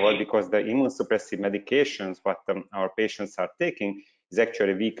straightforward, because the immunosuppressive medications what our patients are taking is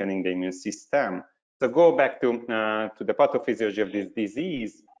actually weakening the immune system. So go back to the pathophysiology of this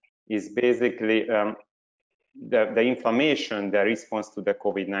disease is basically the inflammation, the response to the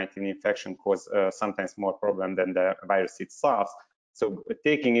COVID-19 infection cause sometimes more problem than the virus itself. So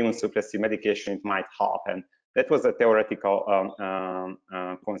taking immunosuppressive medication, it might help. And that was a theoretical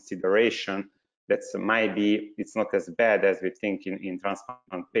consideration. That's maybe it's not as bad as we think in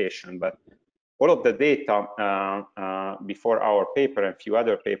transplant patient, but all of the data before our paper and a few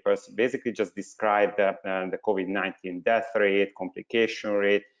other papers basically just described the COVID-19 death rate, complication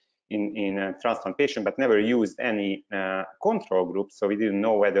rate in transplant patient, but never used any control group. So we didn't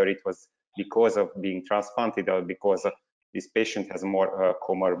know whether it was because of being transplanted or because of this patient has more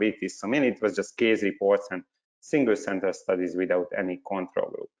comorbidities. So mainly it was just case reports and single center studies without any control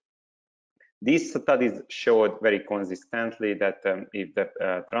group. These studies showed very consistently that if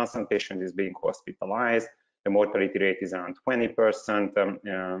the transplant patient is being hospitalized, the mortality rate is around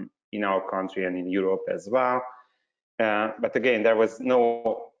 20% in our country and in Europe as well. But again,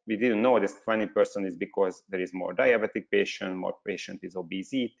 we didn't know this 20% is because there is more diabetic patient, more patient is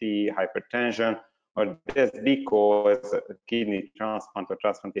obesity, hypertension, or just because kidney transplant or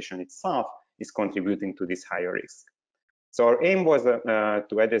transplantation itself is contributing to this higher risk. So our aim was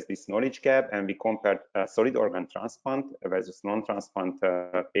to address this knowledge gap, and we compared solid organ transplant versus non-transplant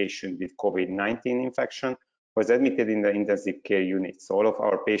patient with COVID-19 infection was admitted in the intensive care unit. So all of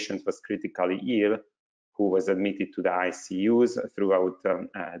our patients was critically ill who was admitted to the ICUs throughout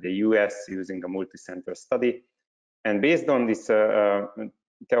the US using a multi-center study. And based on this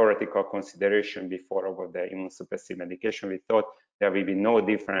theoretical consideration before about the immunosuppressive medication, we thought there will be no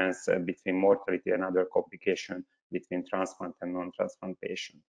difference between mortality and other complications between transplant and non-transplant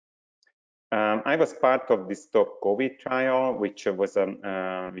patients. I was part of this Stop COVID trial, which was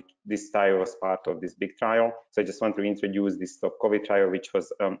this trial was part of this big trial. So I just want to introduce this Stop COVID trial, which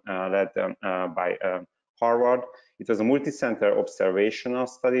was led by Harvard. It was a multi-center observational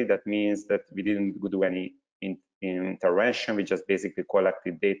study. That means that we didn't do any intervention. We just basically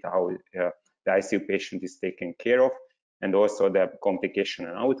collected data how the ICU patient is taken care of, and also the complication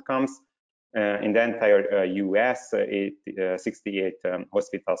and outcomes. In the entire US, 68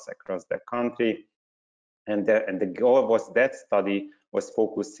 hospitals across the country. And the goal was that study was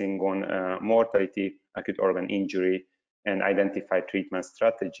focusing on mortality, acute organ injury, and identify treatment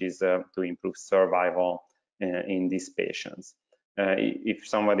strategies to improve survival in these patients. If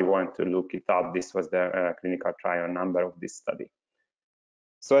somebody wanted to look it up, this was the clinical trial number of this study.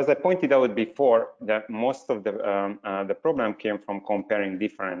 So as I pointed out before, that most of the problem came from comparing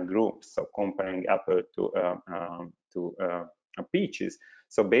different groups, so comparing apple to peaches.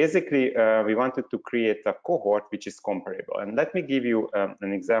 So basically, we wanted to create a cohort which is comparable. And let me give you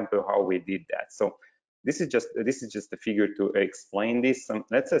an example of how we did that. So this is just a figure to explain this.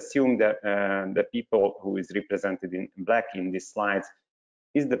 Let's assume that the people who is represented in black in these slides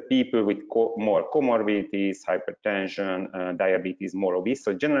is the people with more comorbidities, hypertension, diabetes, more obese,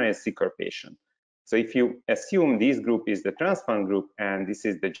 so generally a sicker patient. So if you assume this group is the transplant group and this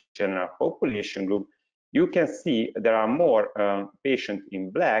is the general population group, you can see there are more patients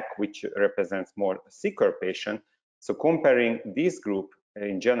in black, which represents more sicker patient. So comparing this group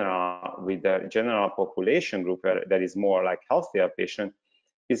in general with the general population group where there is more like healthier patient,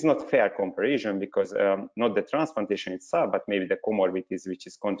 it's not fair comparison because not the transplantation itself, but maybe the comorbidities which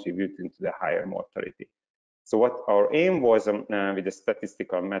is contributing to the higher mortality. So what our aim was with the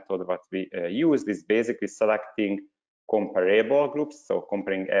statistical method what we used is basically selecting comparable groups, so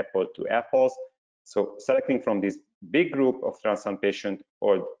comparing apple to apples. So selecting from this big group of transplant patients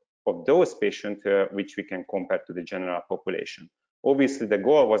or of those patients which we can compare to the general population. Obviously, the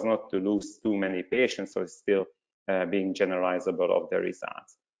goal was not to lose too many patients, so it's still being generalizable of the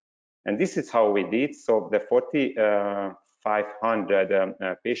results. And this is how we did. So the 4,500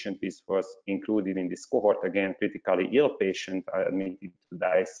 patient was included in this cohort. Again, critically ill patient admitted to the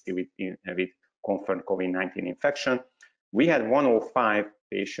ICU with confirmed COVID-19 infection. We had 105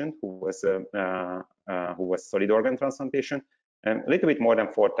 patient who was solid organ transplantation, and a little bit more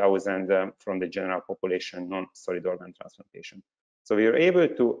than 4,000 from the general population non-solid organ transplantation. So we were able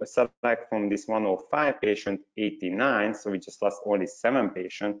to select from this 105 patient 89, so we just lost only 7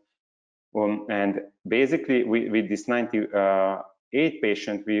 patients. And basically, with this 98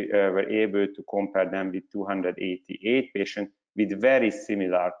 patients, we were able to compare them with 288 patients with very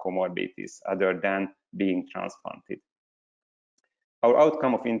similar comorbidities, other than being transplanted. Our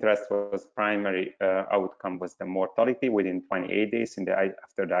outcome of interest was primary outcome was the mortality within 28 days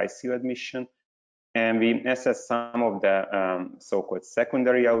after the ICU admission. And we assessed some of the so-called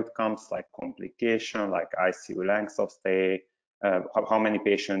secondary outcomes like complication, like ICU length of stay, how many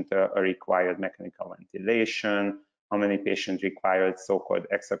patients required mechanical ventilation, how many patients required so-called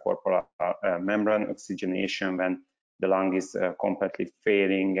extracorporeal membrane oxygenation when the lung is completely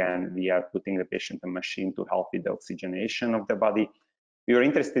failing and we are putting the patient in a machine to help with the oxygenation of the body. We were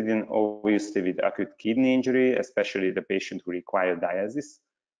interested in obviously with acute kidney injury, especially the patient who required dialysis.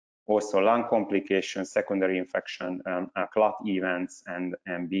 Also lung complications, secondary infection, clot events, and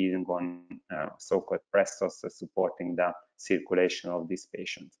being on so-called pressors supporting the circulation of these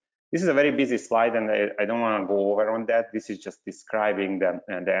patients. This is a very busy slide, and I don't want to go over on that. This is just describing the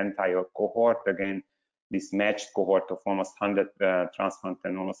entire cohort. Again, this matched cohort of almost 100 transplant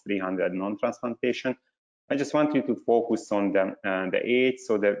and almost 300 non-transplant patients. I just want you to focus on the age.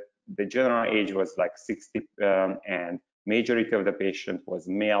 So the general age was like 60 and majority of the patient was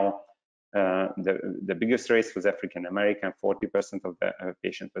male. The biggest race was African American. 40% of the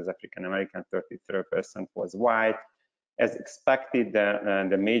patient was African American. 33% was white. As expected,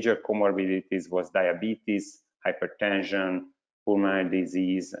 the major comorbidities was diabetes, hypertension, pulmonary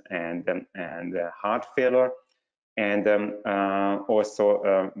disease, and heart failure. And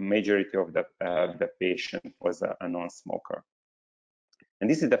also, majority of the patient was a non-smoker. And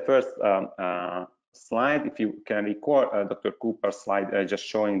this is the first slide. If you can recall Dr. Cooper's slide just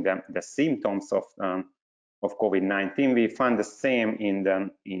showing the symptoms of COVID-19, we found the same in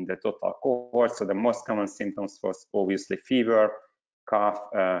the total cohort. So the most common symptoms was obviously fever, cough,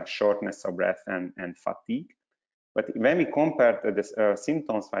 shortness of breath, and fatigue. But when we compared the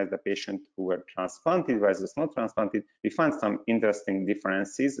symptoms by the patient who were transplanted versus not transplanted, we found some interesting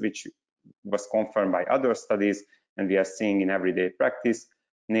differences, which was confirmed by other studies, and we are seeing in everyday practice.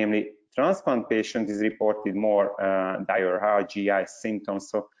 Namely, transplant patient is reported more diarrhea, GI symptoms.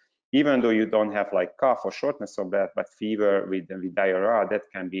 So even though you don't have like cough or shortness of breath, but fever with diarrhea, that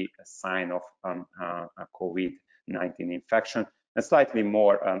can be a sign of a COVID-19 infection. And slightly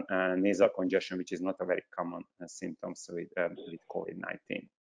more nasal congestion, which is not a very common symptom with COVID-19.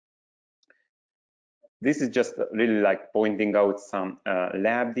 This is just really like pointing out some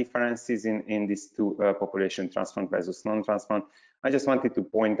lab differences in these two populations, transplant versus non-transplant. I just wanted to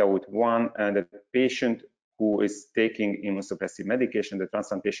point out one, that the patient who is taking immunosuppressive medication, the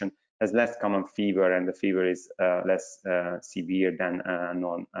transplant patient, has less common fever, and the fever is less severe than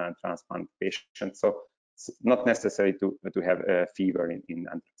non-transplant patients. So it's not necessary to have a fever in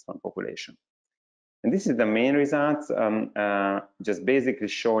non-transplant population. And this is the main results, just basically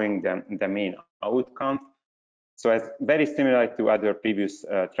showing the main outcome. So it's very similar to other previous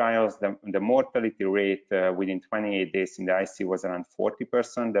trials. The mortality rate within 28 days in the ICU was around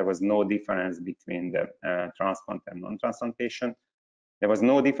 40%. There was no difference between the transplant and non-transplant patient. There was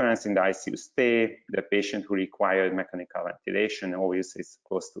no difference in the ICU stay. The patient who required mechanical ventilation obviously is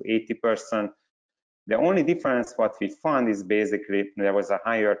close to 80%. The only difference what we found is basically there was a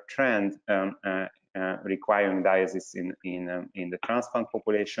higher trend requiring dialysis in the transplant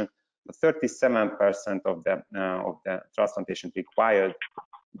population. 37% of the transplantation required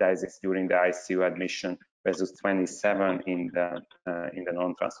dialysis during the ICU admission versus 27% in the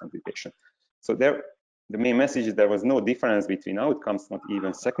non-transplanted patient. So the main message is there was no difference between outcomes, not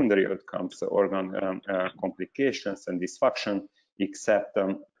even secondary outcomes, organ complications and dysfunction, except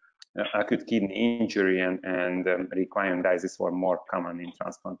acute kidney injury and requiring dialysis were more common in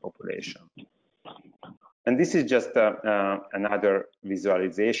transplant population. And this is just another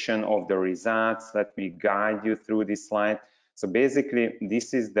visualization of the results. Let me guide you through this slide. So basically,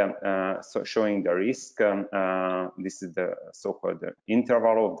 this is the showing the risk. This is the so-called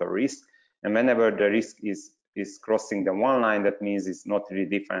interval of the risk. And whenever the risk is crossing the one line, that means it's not really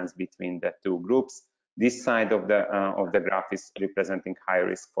difference between the two groups. This side of the graph is representing high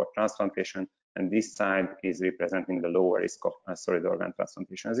risk for transplantation, and this side is representing the lower risk of solid organ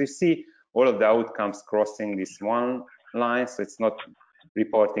transplantation. As you see, all of the outcomes crossing this one line, so it's not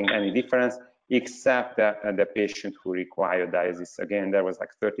reporting any difference, except the patient who required dialysis. Again, there was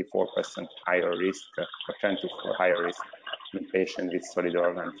like 34% higher risk, potential for higher risk in patient with solid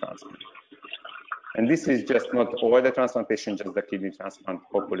organ transplant. And this is just not all the transplantation, just the kidney transplant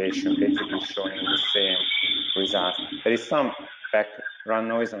population, basically showing the same results. There is some background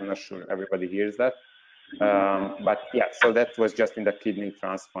noise. I'm not sure everybody hears that. But yeah, so that was just in the kidney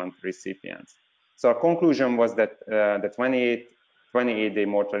transplant recipients. So our conclusion was that the 28-day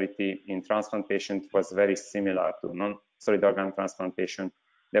mortality in transplant patient was very similar to non-solid organ transplantation.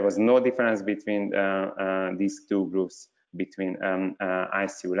 There was no difference between these two groups, between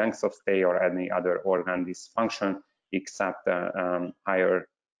ICU length of stay or any other organ dysfunction, except higher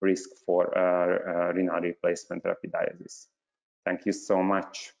risk for renal replacement therapy dialysis. Thank you so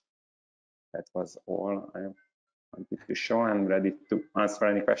much. That was all I wanted to show. I'm ready to answer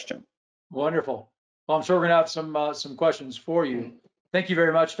any question. Wonderful. Well, I'm sure we're gonna have some questions for you. Thank you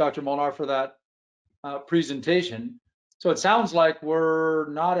very much, Dr. Molnar, for that presentation. So it sounds like we're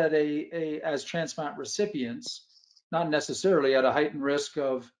not at as transplant recipients, not necessarily at a heightened risk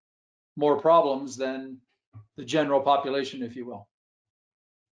of more problems than the general population, if you will.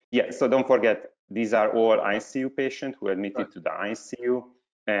 Yeah, so don't forget, these are all ICU patients who admitted to the ICU,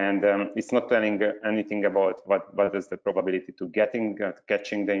 and it's not telling anything about what is the probability to catching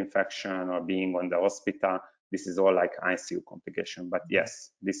the infection or being on the hospital. This is all like ICU complication, but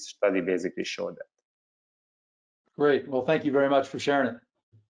yes, this study basically showed that. Great, well, thank you very much for sharing it.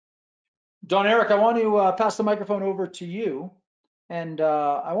 Don Eric, I want to pass the microphone over to you. And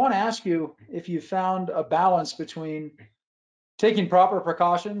I want to ask you if you found a balance between taking proper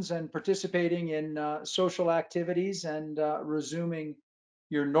precautions and participating in social activities and resuming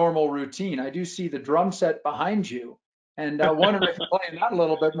your normal routine. I do see the drum set behind you, and I wonder if you're playing that a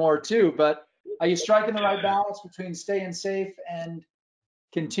little bit more too, but are you striking the right balance between staying safe and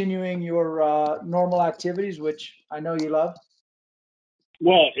continuing your normal activities, which I know you love?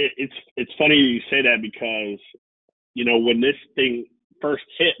 Well, it's funny you say that because, you know, when this thing first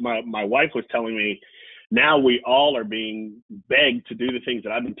hit, my wife was telling me, now we all are being begged to do the things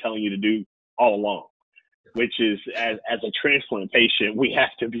that I've been telling you to do all along, which is as a transplant patient, we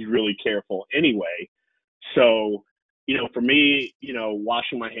have to be really careful anyway. So, you know, for me, you know,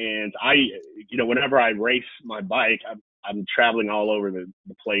 washing my hands, you know, whenever I race my bike, I'm traveling all over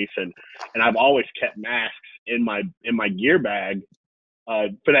the place, and I've always kept masks in my gear bag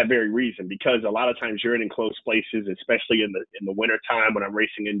for that very reason, because a lot of times you're in enclosed places, especially in the winter time when I'm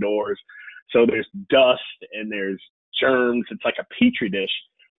racing indoors. So there's dust and there's germs. It's like a petri dish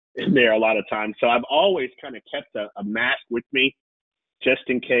in there a lot of times. So I've always kind of kept a mask with me just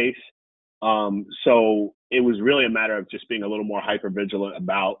in case. So it was really a matter of just being a little more hyper vigilant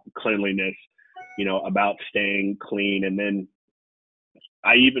about cleanliness, you know, about staying clean. And then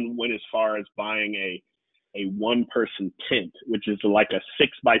I even went as far as buying a one-person tent, which is like a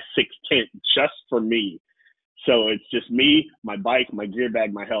 6x6 tent just for me. So it's just me, my bike, my gear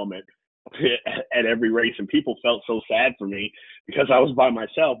bag, my helmet at every race. And people felt so sad for me because I was by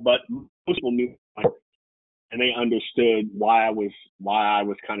myself, but most people knew, and they understood why I was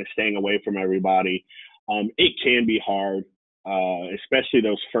kind of staying away from everybody. It can be hard, especially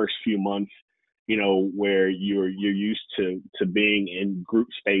those first few months, you know, where you're used to being in group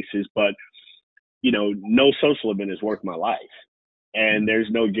spaces, but you know, no social event is worth my life. And there's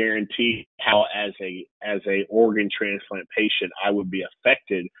no guarantee how as a organ transplant patient I would be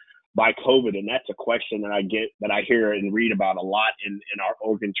affected by COVID. And that's a question that I hear and read about a lot in our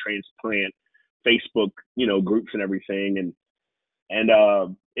organ transplant Facebook, you know, groups and everything. And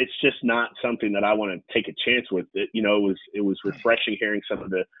it's just not something that I want to take a chance with. You know, it was refreshing hearing some of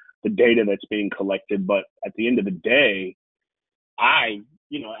the data that's being collected. But at the end of the day,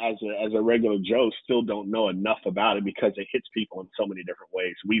 you know, as a regular Joe, still don't know enough about it because it hits people in so many different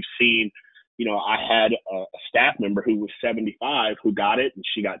ways. We've seen, you know, I had a staff member who was 75 who got it, and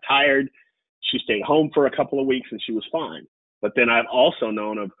she got tired. She stayed home for a couple of weeks and she was fine. But then I've also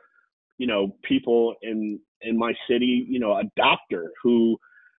known of, you know, people in my city, you know, a doctor who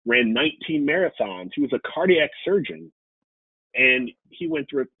ran 19 marathons. He was a cardiac surgeon, and he went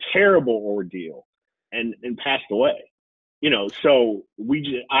through a terrible ordeal and passed away. You know, so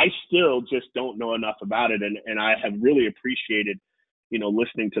I still just don't know enough about it. And I have really appreciated, you know,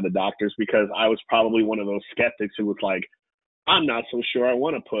 listening to the doctors, because I was probably one of those skeptics who was like, I'm not so sure I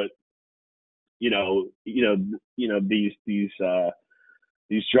want to put,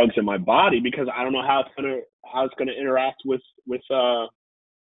 these drugs in my body, because I don't know how it's gonna interact with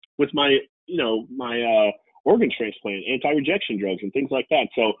my, you know, my organ transplant, anti-rejection drugs and things like that.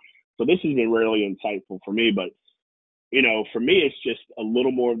 So this has been really insightful for me. But you know, for me, it's just a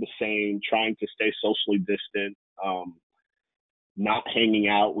little more of the same, trying to stay socially distant, not hanging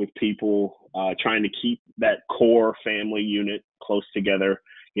out with people, trying to keep that core family unit close together,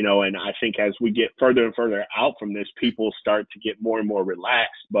 you know. And I think as we get further and further out from this, people start to get more and more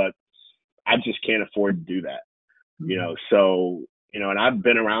relaxed, but I just can't afford to do that, you know. So, you know, and I've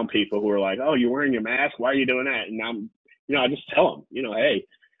been around people who are like, oh, you're wearing your mask, why are you doing that? And I just tell them, you know, hey,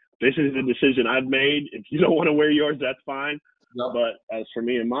 this is the decision I've made. If you don't want to wear yours, that's fine. Yep. But as for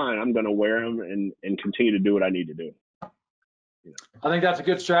me and mine, I'm going to wear them and continue to do what I need to do. You know? I think that's a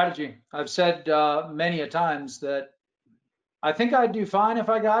good strategy. I've said many a times that I think I'd do fine if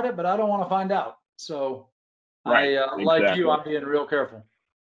I got it, but I don't want to find out. So right. Exactly. Like you, I'm being real careful.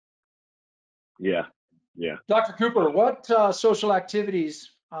 Yeah. Dr. Cooper, what social activities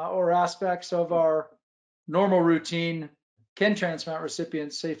or aspects of our normal routine can transplant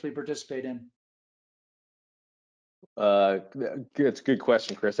recipients safely participate in? It's a good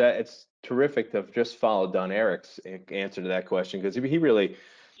question, Chris. It's terrific to have just followed Don Eric's answer to that question, because he really,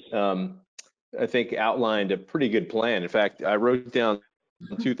 I think, outlined a pretty good plan. In fact, I wrote down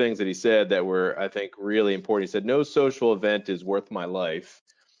two things that he said that were, I think, really important. He said, no social event is worth my life,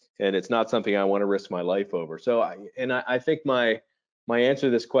 and it's not something I want to risk my life over. So, I think my answer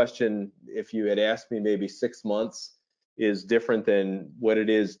to this question, if you had asked me maybe 6 months, is different than what it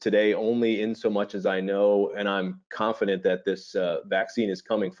is today, only in so much as I know and I'm confident that this vaccine is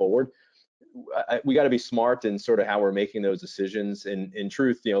coming forward. We got to be smart in sort of how we're making those decisions. And in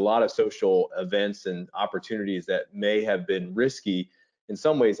truth, you know, a lot of social events and opportunities that may have been risky in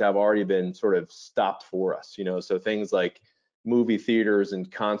some ways have already been sort of stopped for us, you know. So things like movie theaters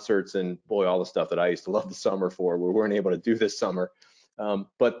and concerts and, boy, all the stuff that I used to love the summer for, we weren't able to do this summer.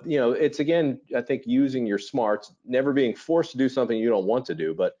 But, you know, it's, again, I think using your smarts, never being forced to do something you don't want to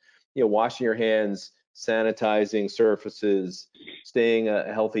do, but, you know, washing your hands, sanitizing surfaces, staying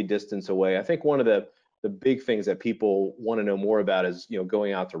a healthy distance away. I think one of the big things that people want to know more about is, you know,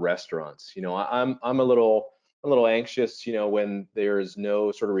 going out to restaurants. You know, I'm a little anxious, you know, when there's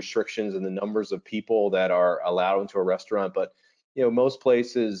no sort of restrictions in the numbers of people that are allowed into a restaurant. But, you know, most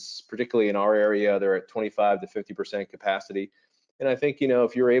places, particularly in our area, they're at 25 to 50% capacity. And I think, you know,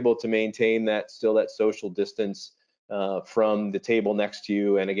 if you're able to maintain that social distance, from the table next to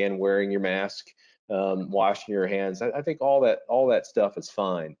you, and again, wearing your mask, washing your hands. I think all that stuff is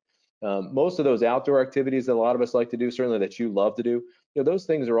fine. Most of those outdoor activities that a lot of us like to do, certainly that you love to do, those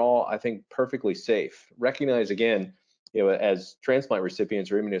things are all, I think, perfectly safe. Recognize again, as transplant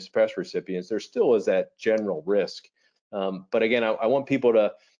recipients or immunosuppressed recipients, there still is that general risk. But again, I want people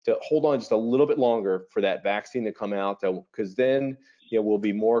to hold on just a little bit longer for that vaccine to come out, because then we'll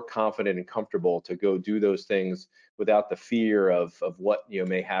be more confident and comfortable to go do those things without the fear of what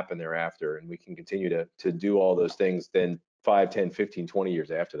may happen thereafter, and we can continue to do all those things then 5, 10, 15, 20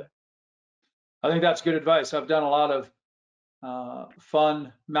 years after that. I think that's good advice. I've done a lot of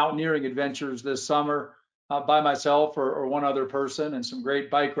fun mountaineering adventures this summer by myself or one other person, and some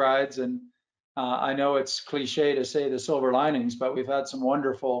great bike rides. And I know it's cliche to say the silver linings, but we've had some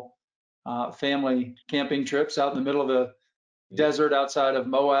wonderful family camping trips out in the middle of the desert outside of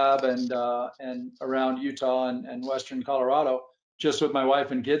Moab and around Utah and western Colorado, just with my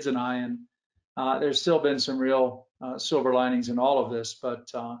wife and kids and I. And there's still been some real silver linings in all of this,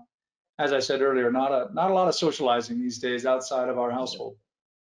 but as I said earlier, not a lot of socializing these days outside of our household.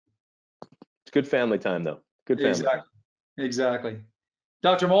 It's good family time, though. Good family time. Exactly.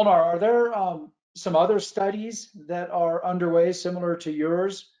 Dr. Molnar, are there some other studies that are underway similar to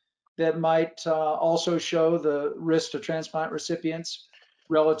yours that might also show the risk to transplant recipients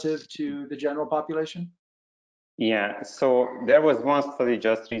relative to the general population? Yeah, so there was one study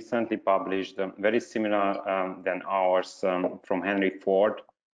just recently published, very similar than ours, from Henry Ford,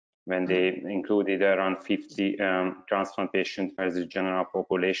 when they included around 50 transplant patients versus general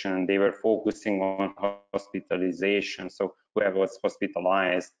population, and they were focusing on hospitalization. So whoever was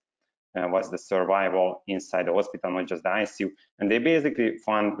hospitalized was the survival inside the hospital, not just the ICU. And they basically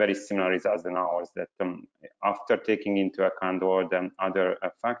found very similar results than ours, that after taking into account all the other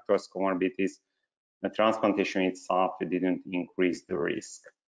factors, comorbidities, the transplantation itself, it didn't increase the risk.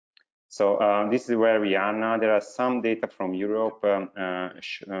 So this is where we are now. There are some data from Europe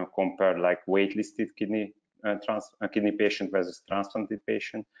compared like waitlisted kidney patient versus transplanted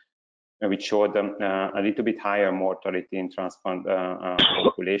patient, which showed a little bit higher mortality in transplant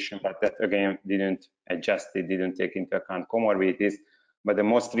population, but that again didn't adjust, it didn't take into account comorbidities. But the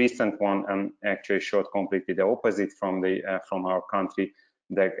most recent one actually showed completely the opposite from our country.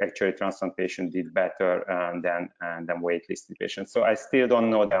 That actually transplant patient did better than waitlisted patients. So I still don't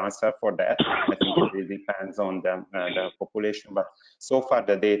know the answer for that. I think it really depends on the population, but so far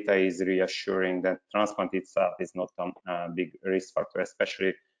the data is reassuring that transplant itself is not a big risk factor,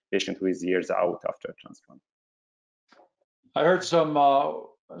 especially patient who is years out after transplant. I heard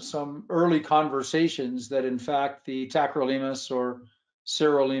some early conversations that in fact the tacrolimus or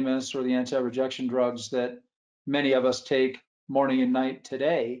sirolimus or the anti-rejection drugs that many of us take morning and night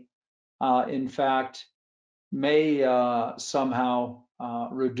today, in fact, may somehow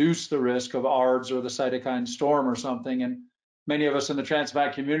reduce the risk of ARDS or the cytokine storm or something. And many of us in the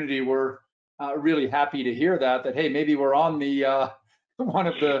transplant community were really happy to hear that, hey, maybe we're on the one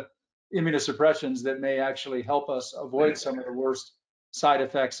of the immunosuppressions that may actually help us avoid some of the worst side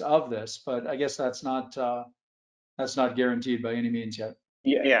effects of this. But I guess that's not guaranteed by any means yet.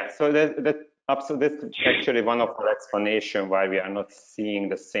 Yeah, so so that's actually one of the explanations why we are not seeing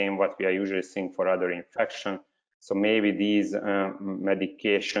the same what we are usually seeing for other infections. So maybe these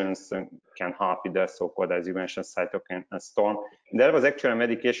medications can help with the so-called, as you mentioned, cytokine storm. And there was actually a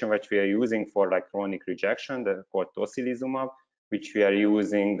medication which we are using for like chronic rejection, called tocilizumab, which we are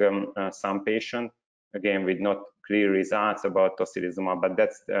using some patients, again, with not clear results about tocilizumab, but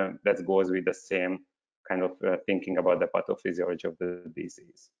that goes with the same kind of thinking about the pathophysiology of the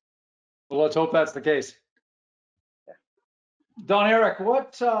disease. Well, let's hope that's the case. Yeah. Don Eric,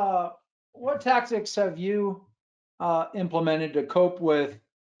 what tactics have you implemented to cope with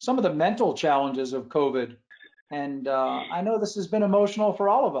some of the mental challenges of COVID? And I know this has been emotional for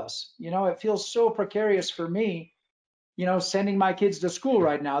all of us. It feels so precarious for me, sending my kids to school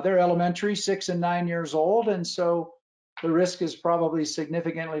right now. They're elementary, 6 and 9 years old. And so the risk is probably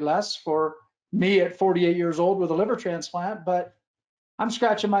significantly less for me at 48 years old with a liver transplant, but I'm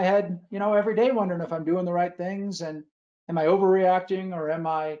scratching my head, every day wondering if I'm doing the right things, and am I overreacting or am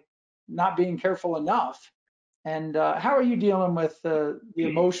I not being careful enough? And how are you dealing with the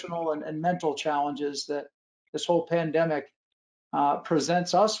emotional and mental challenges that this whole pandemic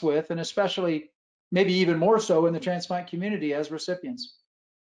presents us with, and especially maybe even more so in the transplant community as recipients?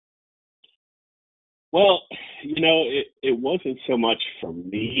 Well, it wasn't so much for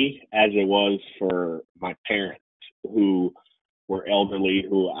me as it was for my parents, who were elderly,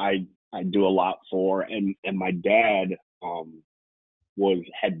 who I do a lot for, and my dad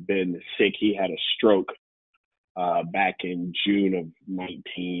had been sick. He had a stroke back in June of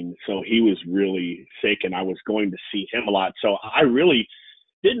 19. So he was really sick, and I was going to see him a lot. So I really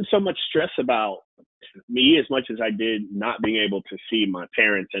didn't so much stress about me as much as I did not being able to see my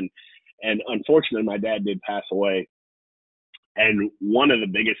parents. And unfortunately, my dad did pass away. And one of the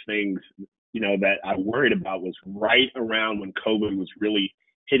biggest things, that I worried about was right around when COVID was really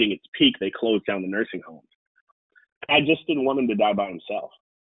hitting its peak, they closed down the nursing homes. I just didn't want him to die by himself.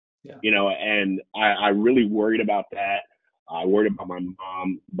 Yeah. And I really worried about that. I worried about my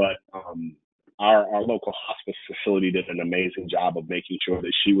mom, but our local hospice facility did an amazing job of making sure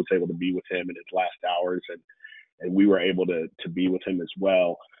that she was able to be with him in his last hours, and we were able to be with him as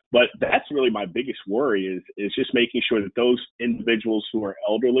well. But that's really my biggest worry is just making sure that those individuals who are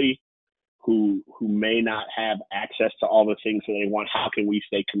elderly, who may not have access to all the things that they want, how can we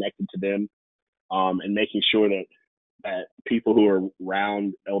stay connected to them, and making sure that people who are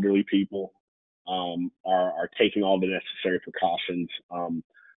around elderly people are taking all the necessary precautions.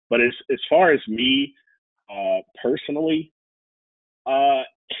 But as far as me personally,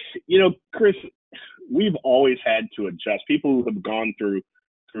 Chris, we've always had to adjust. People who have gone through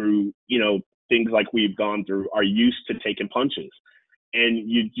things like we've gone through are used to taking punches, and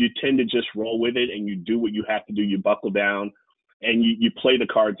you tend to just roll with it, and you do what you have to do. You buckle down, and you play the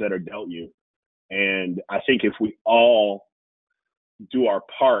cards that are dealt you. And I think if we all do our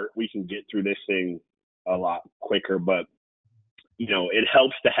part, we can get through this thing a lot quicker. But, it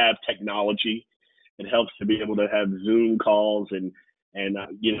helps to have technology. It helps to be able to have Zoom calls and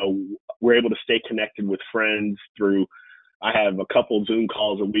we're able to stay connected with friends through, I have a couple Zoom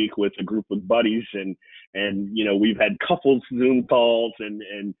calls a week with a group of buddies, and we've had couples Zoom calls, and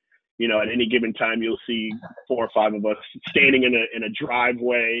at any given time, you'll see 4 or 5 of us standing in a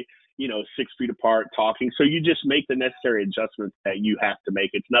driveway, 6 feet apart talking. So you just make the necessary adjustments that you have to make.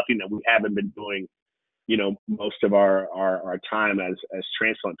 It's nothing that we haven't been doing, most of our time as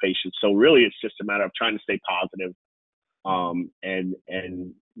transplant patients. So really it's just a matter of trying to stay positive,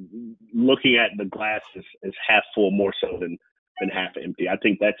 and looking at the glass as half full more so than half empty. I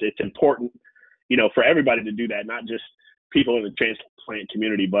think it's important, for everybody to do that, not just people in the transplant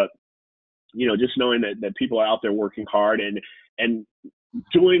community, but, just knowing that people are out there working hard and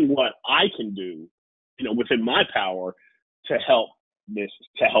doing what I can do, within my power to help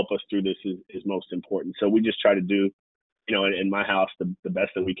us through this is most important. So we just try to do, in my house, the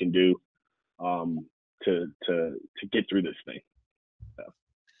best that we can do, to get through this thing. So.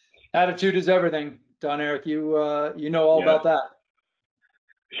 Attitude is everything, Don Eric. You know all about that.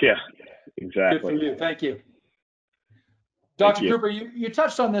 Yeah, exactly. Good for you. Thank you. Dr. Cooper, you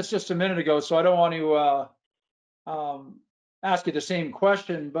touched on this just a minute ago, so I don't want to ask you the same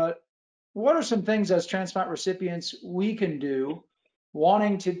question, but what are some things as transplant recipients we can do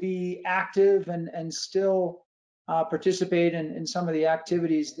wanting to be active and still participate in some of the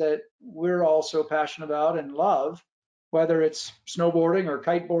activities that we're all so passionate about and love, whether it's snowboarding or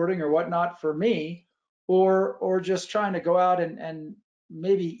kiteboarding or whatnot for me, or just trying to go out and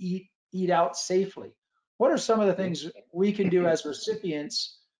maybe eat out safely? What are some of the things we can do as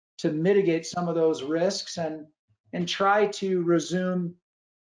recipients to mitigate some of those risks and try to resume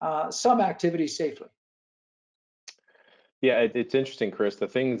some activity safely? Yeah, it's interesting, Chris. The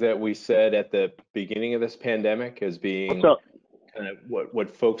things that we said at the beginning of this pandemic as being kind of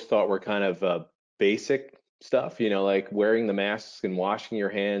what folks thought were kind of basic stuff, like wearing the masks and washing your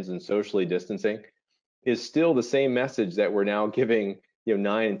hands and socially distancing, is still the same message that we're now giving,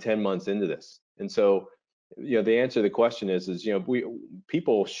 9 and 10 months into this. And so, the answer to the question is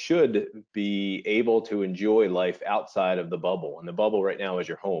people should be able to enjoy life outside of the bubble, and the bubble right now is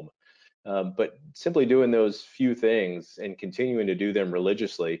your home. But simply doing those few things and continuing to do them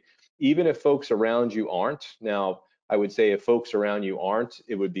religiously, even if folks around you aren't. Now, I would say if folks around you aren't,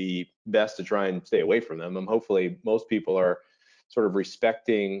 it would be best to try and stay away from them. And hopefully most people are sort of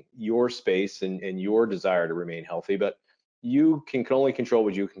respecting your space and your desire to remain healthy, but you can only control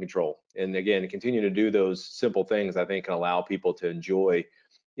what you can control. And again, continue to do those simple things, I think, can allow people to enjoy,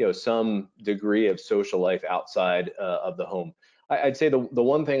 some degree of social life outside of the home. I'd say the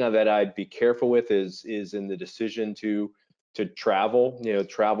one thing that I'd be careful with is in the decision to travel,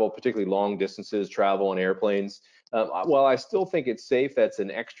 travel, particularly long distances, travel on airplanes. While I still think it's safe, that's an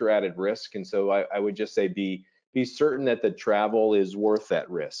extra added risk. And so I would just say be certain that the travel is worth that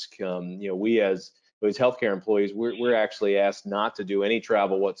risk. We as healthcare employees, we're actually asked not to do any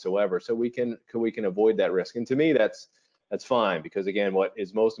travel whatsoever, so we can avoid that risk. And to me, that's fine, because again, what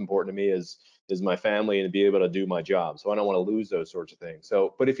is most important to me is my family and to be able to do my job. So I don't want to lose those sorts of things.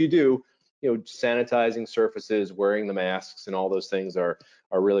 So, but if you do, sanitizing surfaces, wearing the masks, and all those things are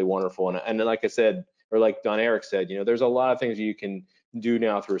really wonderful. And like I said, or like Don Eric said, there's a lot of things you can do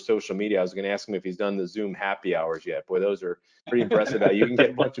now through social media. I was going to ask him if he's done the Zoom happy hours yet. Boy, those are pretty impressive. How you can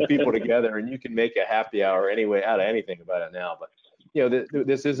get a bunch of people together and you can make a happy hour anyway out of anything about it now. But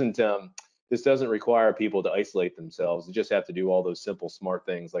this doesn't require people to isolate themselves. They just have to do all those simple, smart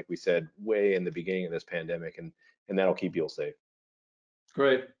things, like we said way in the beginning of this pandemic, and that'll keep people safe.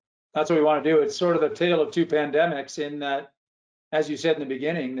 Great. That's what we want to do. It's sort of the tale of two pandemics in that, as you said in the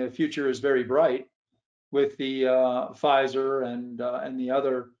beginning, the future is very bright with the Pfizer and the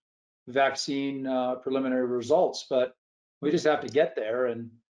other vaccine preliminary results, but we just have to get there. And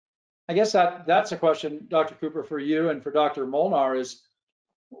I guess that's a question, Dr. Cooper, for you and for Dr. Molnar is,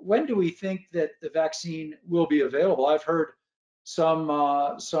 when do we think that the vaccine will be available? I've heard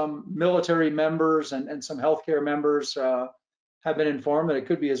some military members and some healthcare members have been informed that it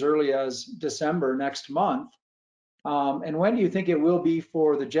could be as early as December next month. And when do you think it will be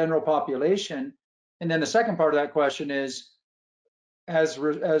for the general population? And then the second part of that question is,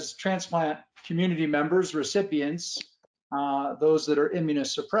 as transplant community members, recipients, those that are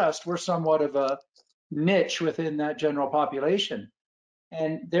immunosuppressed, we're somewhat of a niche within that general population.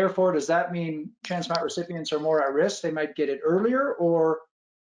 And therefore, does that mean transplant recipients are more at risk? They might get it earlier or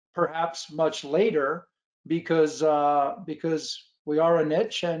perhaps much later because we are a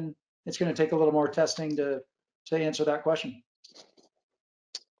niche and it's going to take a little more testing to answer that question.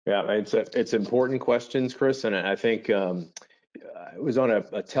 Yeah, it's important questions, Chris, and I think I was on a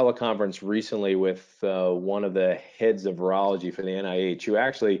teleconference recently with one of the heads of virology for the NIH, who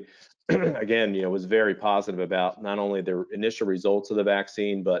actually, again, was very positive about not only the initial results of the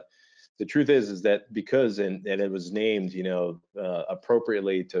vaccine, but the truth is that because and it was named,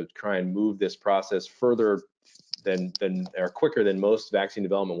 appropriately to try and move this process further than or quicker than most vaccine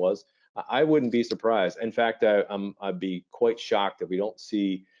development was. I wouldn't be surprised. In fact, I'd be quite shocked if we don't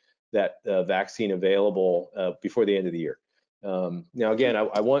see that vaccine available before the end of the year. Now, again,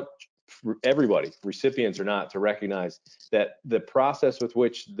 I want everybody, recipients or not, to recognize that the process with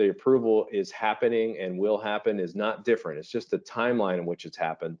which the approval is happening and will happen is not different. It's just the timeline in which it's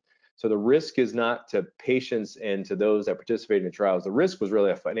happened. So the risk is not to patients and to those that participate in the trials. The risk was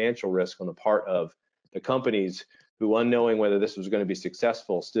really a financial risk on the part of the companies who, unknowing whether this was going to be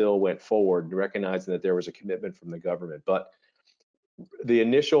successful, still went forward, recognizing that there was a commitment from the government. But the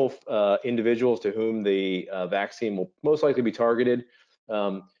initial individuals to whom the vaccine will most likely be targeted,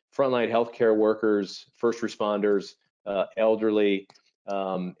 frontline healthcare workers, first responders, elderly,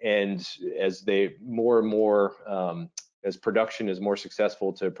 and as they more and more, as production is more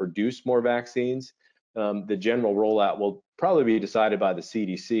successful to produce more vaccines, the general rollout will probably be decided by the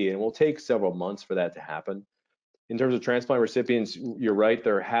CDC, and it will take several months for that to happen. In terms of transplant recipients, you're right,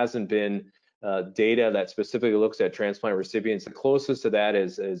 there hasn't been data that specifically looks at transplant recipients. The closest to that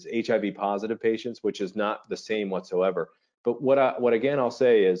is HIV positive patients, which is not the same whatsoever. But what again I'll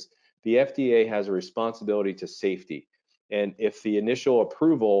say is the FDA has a responsibility to safety. And if the initial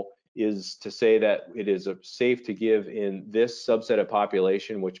approval is to say that it is safe to give in this subset of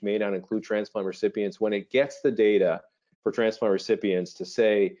population, which may not include transplant recipients, when it gets the data for transplant recipients to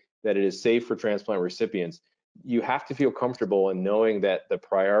say that it is safe for transplant recipients, you have to feel comfortable in knowing that the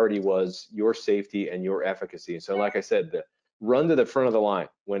priority was your safety and your efficacy. So like I said, run to the front of the line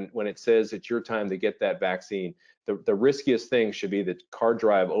when it says it's your time to get that vaccine. The riskiest thing should be the car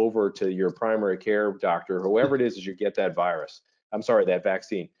drive over to your primary care doctor, whoever it is as you get that that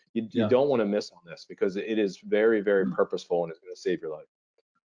vaccine. You don't want to miss on this because it is very, very purposeful and it's going to save your life.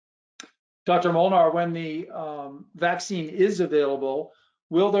 Dr. Molnar, when the vaccine is available,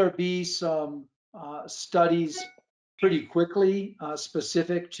 will there be some studies pretty quickly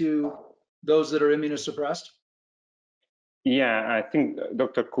specific to those that are immunosuppressed? Yeah, I think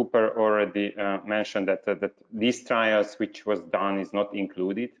Dr. Cooper already mentioned that these trials, which was done, is not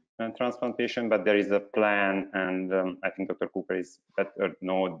included in transplantation, but there is a plan, and I think Dr. Cooper is better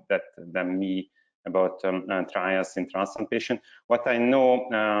know that than me about trials in transplantation. What I know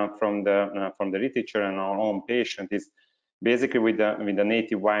from the literature and our own patient is basically with the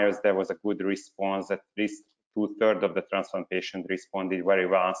native virus, there was a good response. At least 2/3 of the transplant patients responded very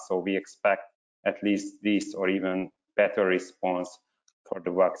well. So we expect at least this or even better response for the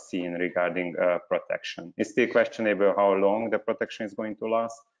vaccine regarding protection. It's still questionable how long the protection is going to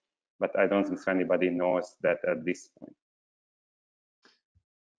last, but I don't think anybody knows that at this point.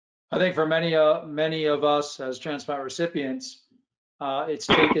 I think for many of us as transplant recipients, it's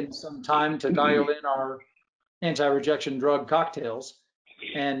taken some time to dial in our anti-rejection drug cocktails.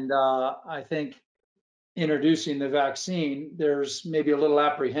 And I think introducing the vaccine, there's maybe a little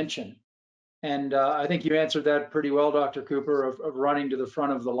apprehension. And I think you answered that pretty well, Dr. Cooper, of running to the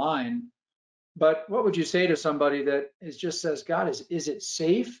front of the line. But what would you say to somebody that just says, God, is it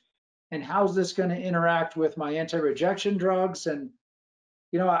safe? And how's this going to interact with my anti-rejection drugs? And,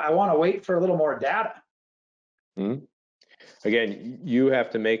 I want to wait for a little more data. Mm-hmm. Again, you have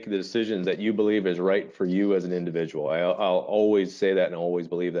to make the decision that you believe is right for you as an individual. I'll always say that and always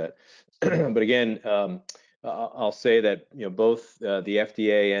believe that. But again, I'll say that both the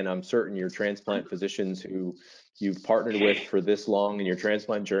FDA and I'm certain your transplant physicians who you've partnered with for this long in your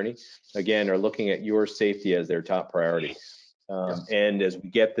transplant journey, again, are looking at your safety as their top priority. And as we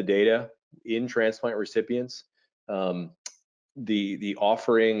get the data in transplant recipients, the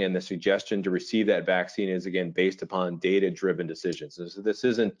offering and the suggestion to receive that vaccine is again based upon data-driven decisions. So this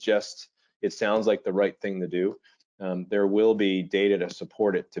isn't just, it sounds like the right thing to do. There will be data to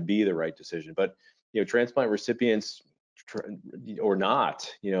support it to be the right decision. But transplant recipients or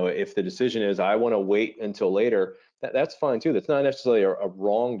not, if the decision is I want to wait until later, that's fine too. That's not necessarily a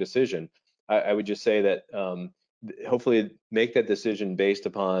wrong decision. I would just say that hopefully make that decision based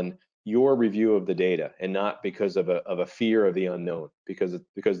upon your review of the data and not because of a fear of the unknown, because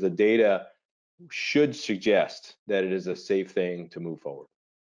the data should suggest that it is a safe thing to move forward.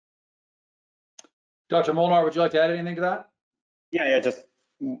 Dr. Molnar, would you like to add anything to that? Yeah, just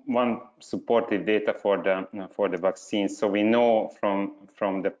one supportive data for the vaccine. So we know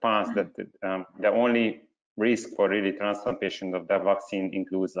from the past that the only risk for really transplantation of the vaccine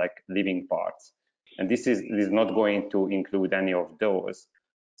includes like living parts, and this is not going to include any of those.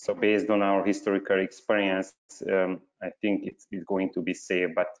 So based on our historical experience, I think it's going to be safe.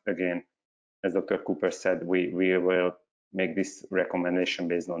 But again, as Dr. Cooper said, we will make this recommendation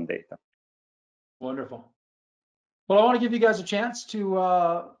based on data. Wonderful. Well, I want to give you guys a chance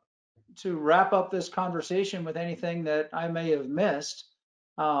to wrap up this conversation with anything that I may have missed.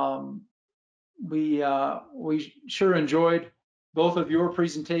 We sure enjoyed both of your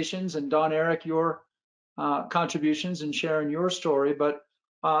presentations, and Don Eric, your contributions and sharing your story. But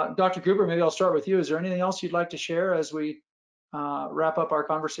Dr. Cooper, maybe I'll start with you. Is there anything else you'd like to share as we wrap up our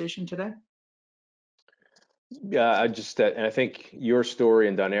conversation today? Yeah, and I think your story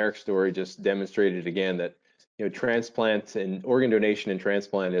and Don Eric's story just demonstrated again that transplant and organ donation and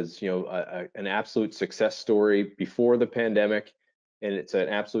transplant is an absolute success story before the pandemic, and it's an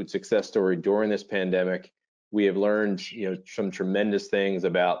absolute success story during this pandemic. We have learned some tremendous things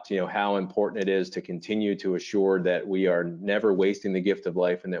about how important it is to continue to assure that we are never wasting the gift of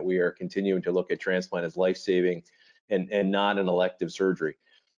life, and that we are continuing to look at transplant as life-saving and not an elective surgery.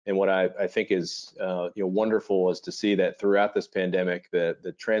 And what I think is wonderful is to see that throughout this pandemic,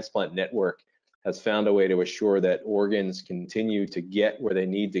 the transplant network has found a way to assure that organs continue to get where they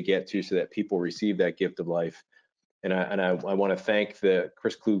need to get to so that people receive that gift of life. And I want to thank the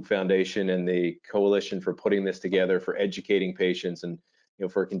Chris Klug Foundation and the coalition for putting this together, for educating patients, and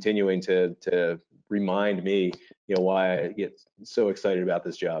for continuing to remind me why I get so excited about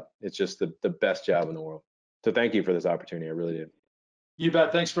this job. It's just the best job in the world. So thank you for this opportunity. I really do. You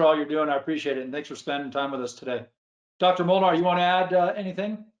bet. Thanks for all you're doing. I appreciate it. And thanks for spending time with us today. Dr. Molnar, you want to add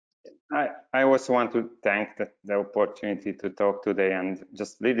anything? I also want to thank the opportunity to talk today, and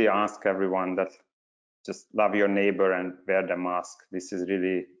just really ask everyone that just love your neighbor and wear the mask. This is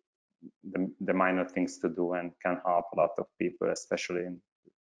really the minor things to do and can help a lot of people, especially in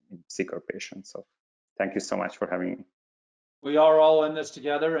sicker patients. So thank you so much for having me. We are all in this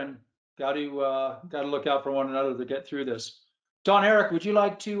together, and got to look out for one another to get through this. Don Eric, would you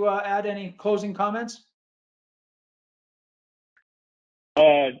like to add any closing comments?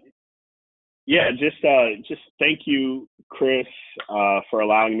 Yeah, just thank you, Chris, for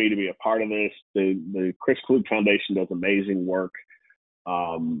allowing me to be a part of this. The Chris Klug Foundation does amazing work.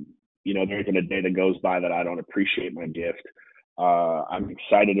 There isn't a day that goes by that I don't appreciate my gift. I'm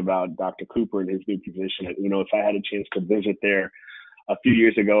excited about Dr. Cooper and his new position. If I had a chance to visit there a few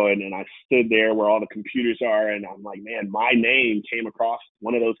years ago, and I stood there where all the computers are, and I'm like, man, my name came across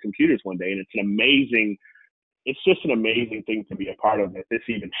one of those computers one day, and it's just an amazing thing to be a part of, that this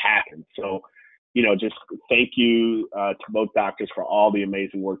even happened. So, just thank you to both doctors for all the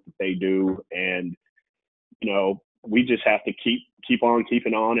amazing work that they do. And, we just have to keep on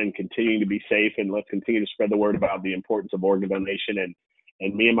keeping on and continuing to be safe, and let's continue to spread the word about the importance of organ donation.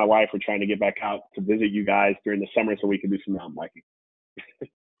 And me and my wife are trying to get back out to visit you guys during the summer so we can do some mountain biking.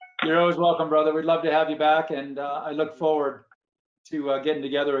 You're always welcome, brother. We'd love to have you back, and I look forward to getting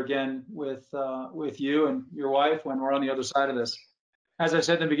together again with you and your wife when we're on the other side of this. As I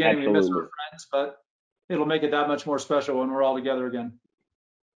said in the beginning, Absolutely. We miss our friends, but it'll make it that much more special when we're all together again.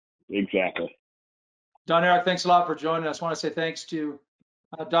 Exactly. Don Eric, thanks a lot for joining us. I want to say thanks to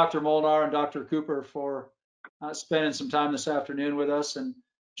Dr. Molnar and Dr. Cooper for spending some time this afternoon with us. And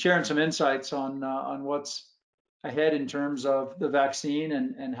sharing some insights on what's ahead in terms of the vaccine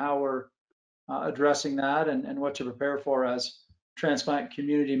and how we're addressing that and what to prepare for as transplant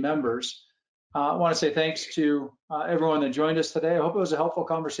community members. I want to say thanks to everyone that joined us today. I hope it was a helpful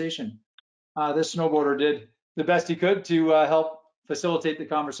conversation. This snowboarder did the best he could to help facilitate the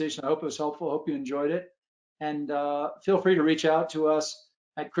conversation. I hope it was helpful. I hope you enjoyed it. And feel free to reach out to us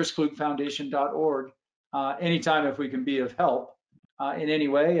at chrisklugfoundation.org anytime if we can be of help in any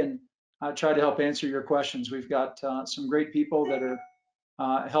way, and try to help answer your questions. We've got some great people that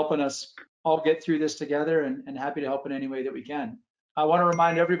are helping us all get through this together, and happy to help in any way that we can. I want to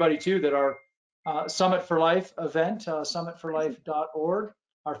remind everybody too that our Summit for Life event, summitforlife.org,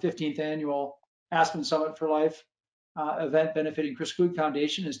 our 15th annual Aspen Summit for Life event benefiting Chris Klug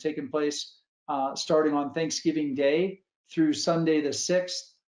Foundation, has taken place starting on Thanksgiving Day through Sunday the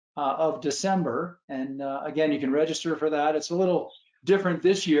 6th of December. And again, you can register for that. It's a little different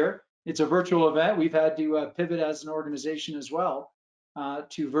this year. It's a virtual event. We've had to pivot as an organization as well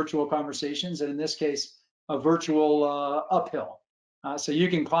to virtual conversations, and in this case, a virtual uphill. So you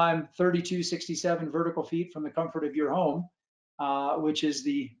can climb 3267 vertical feet from the comfort of your home, which is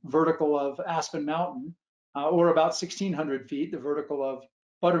the vertical of Aspen Mountain, or about 1600 feet, the vertical of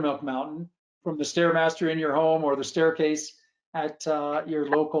Buttermilk Mountain, from the Stairmaster in your home or the staircase at your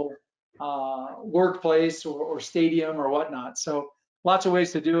local workplace or stadium or whatnot. So lots of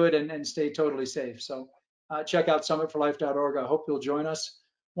ways to do it and stay totally safe. So check out summitforlife.org. I hope you'll join us.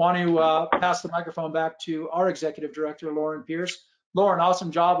 Want to pass the microphone back to our Executive Director, Lauren Pierce. Lauren,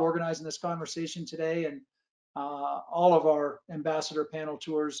 awesome job organizing this conversation today and all of our ambassador panel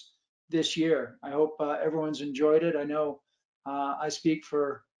tours this year. I hope everyone's enjoyed it. I know I speak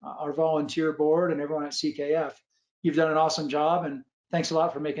for our volunteer board and everyone at CKF. You've done an awesome job, and thanks a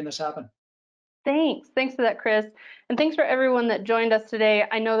lot for making this happen. Thanks for that, Chris. And thanks for everyone that joined us today.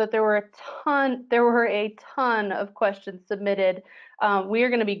 I know that there were a ton of questions submitted. We are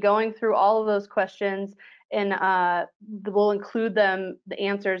going to be going through all of those questions, and we'll include the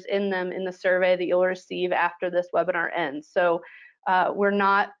answers in them in the survey that you'll receive after this webinar ends. So we're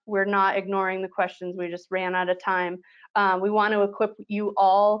not ignoring the questions. We just ran out of time. We want to equip you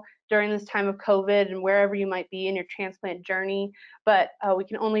all during this time of COVID and wherever you might be in your transplant journey, but we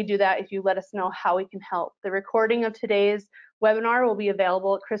can only do that if you let us know how we can help. The recording of today's webinar will be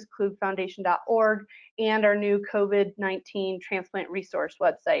available at chrisklugfoundation.org and our new COVID-19 Transplant Resource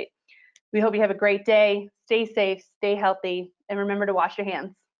website. We hope you have a great day. Stay safe, stay healthy, and remember to wash your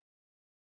hands.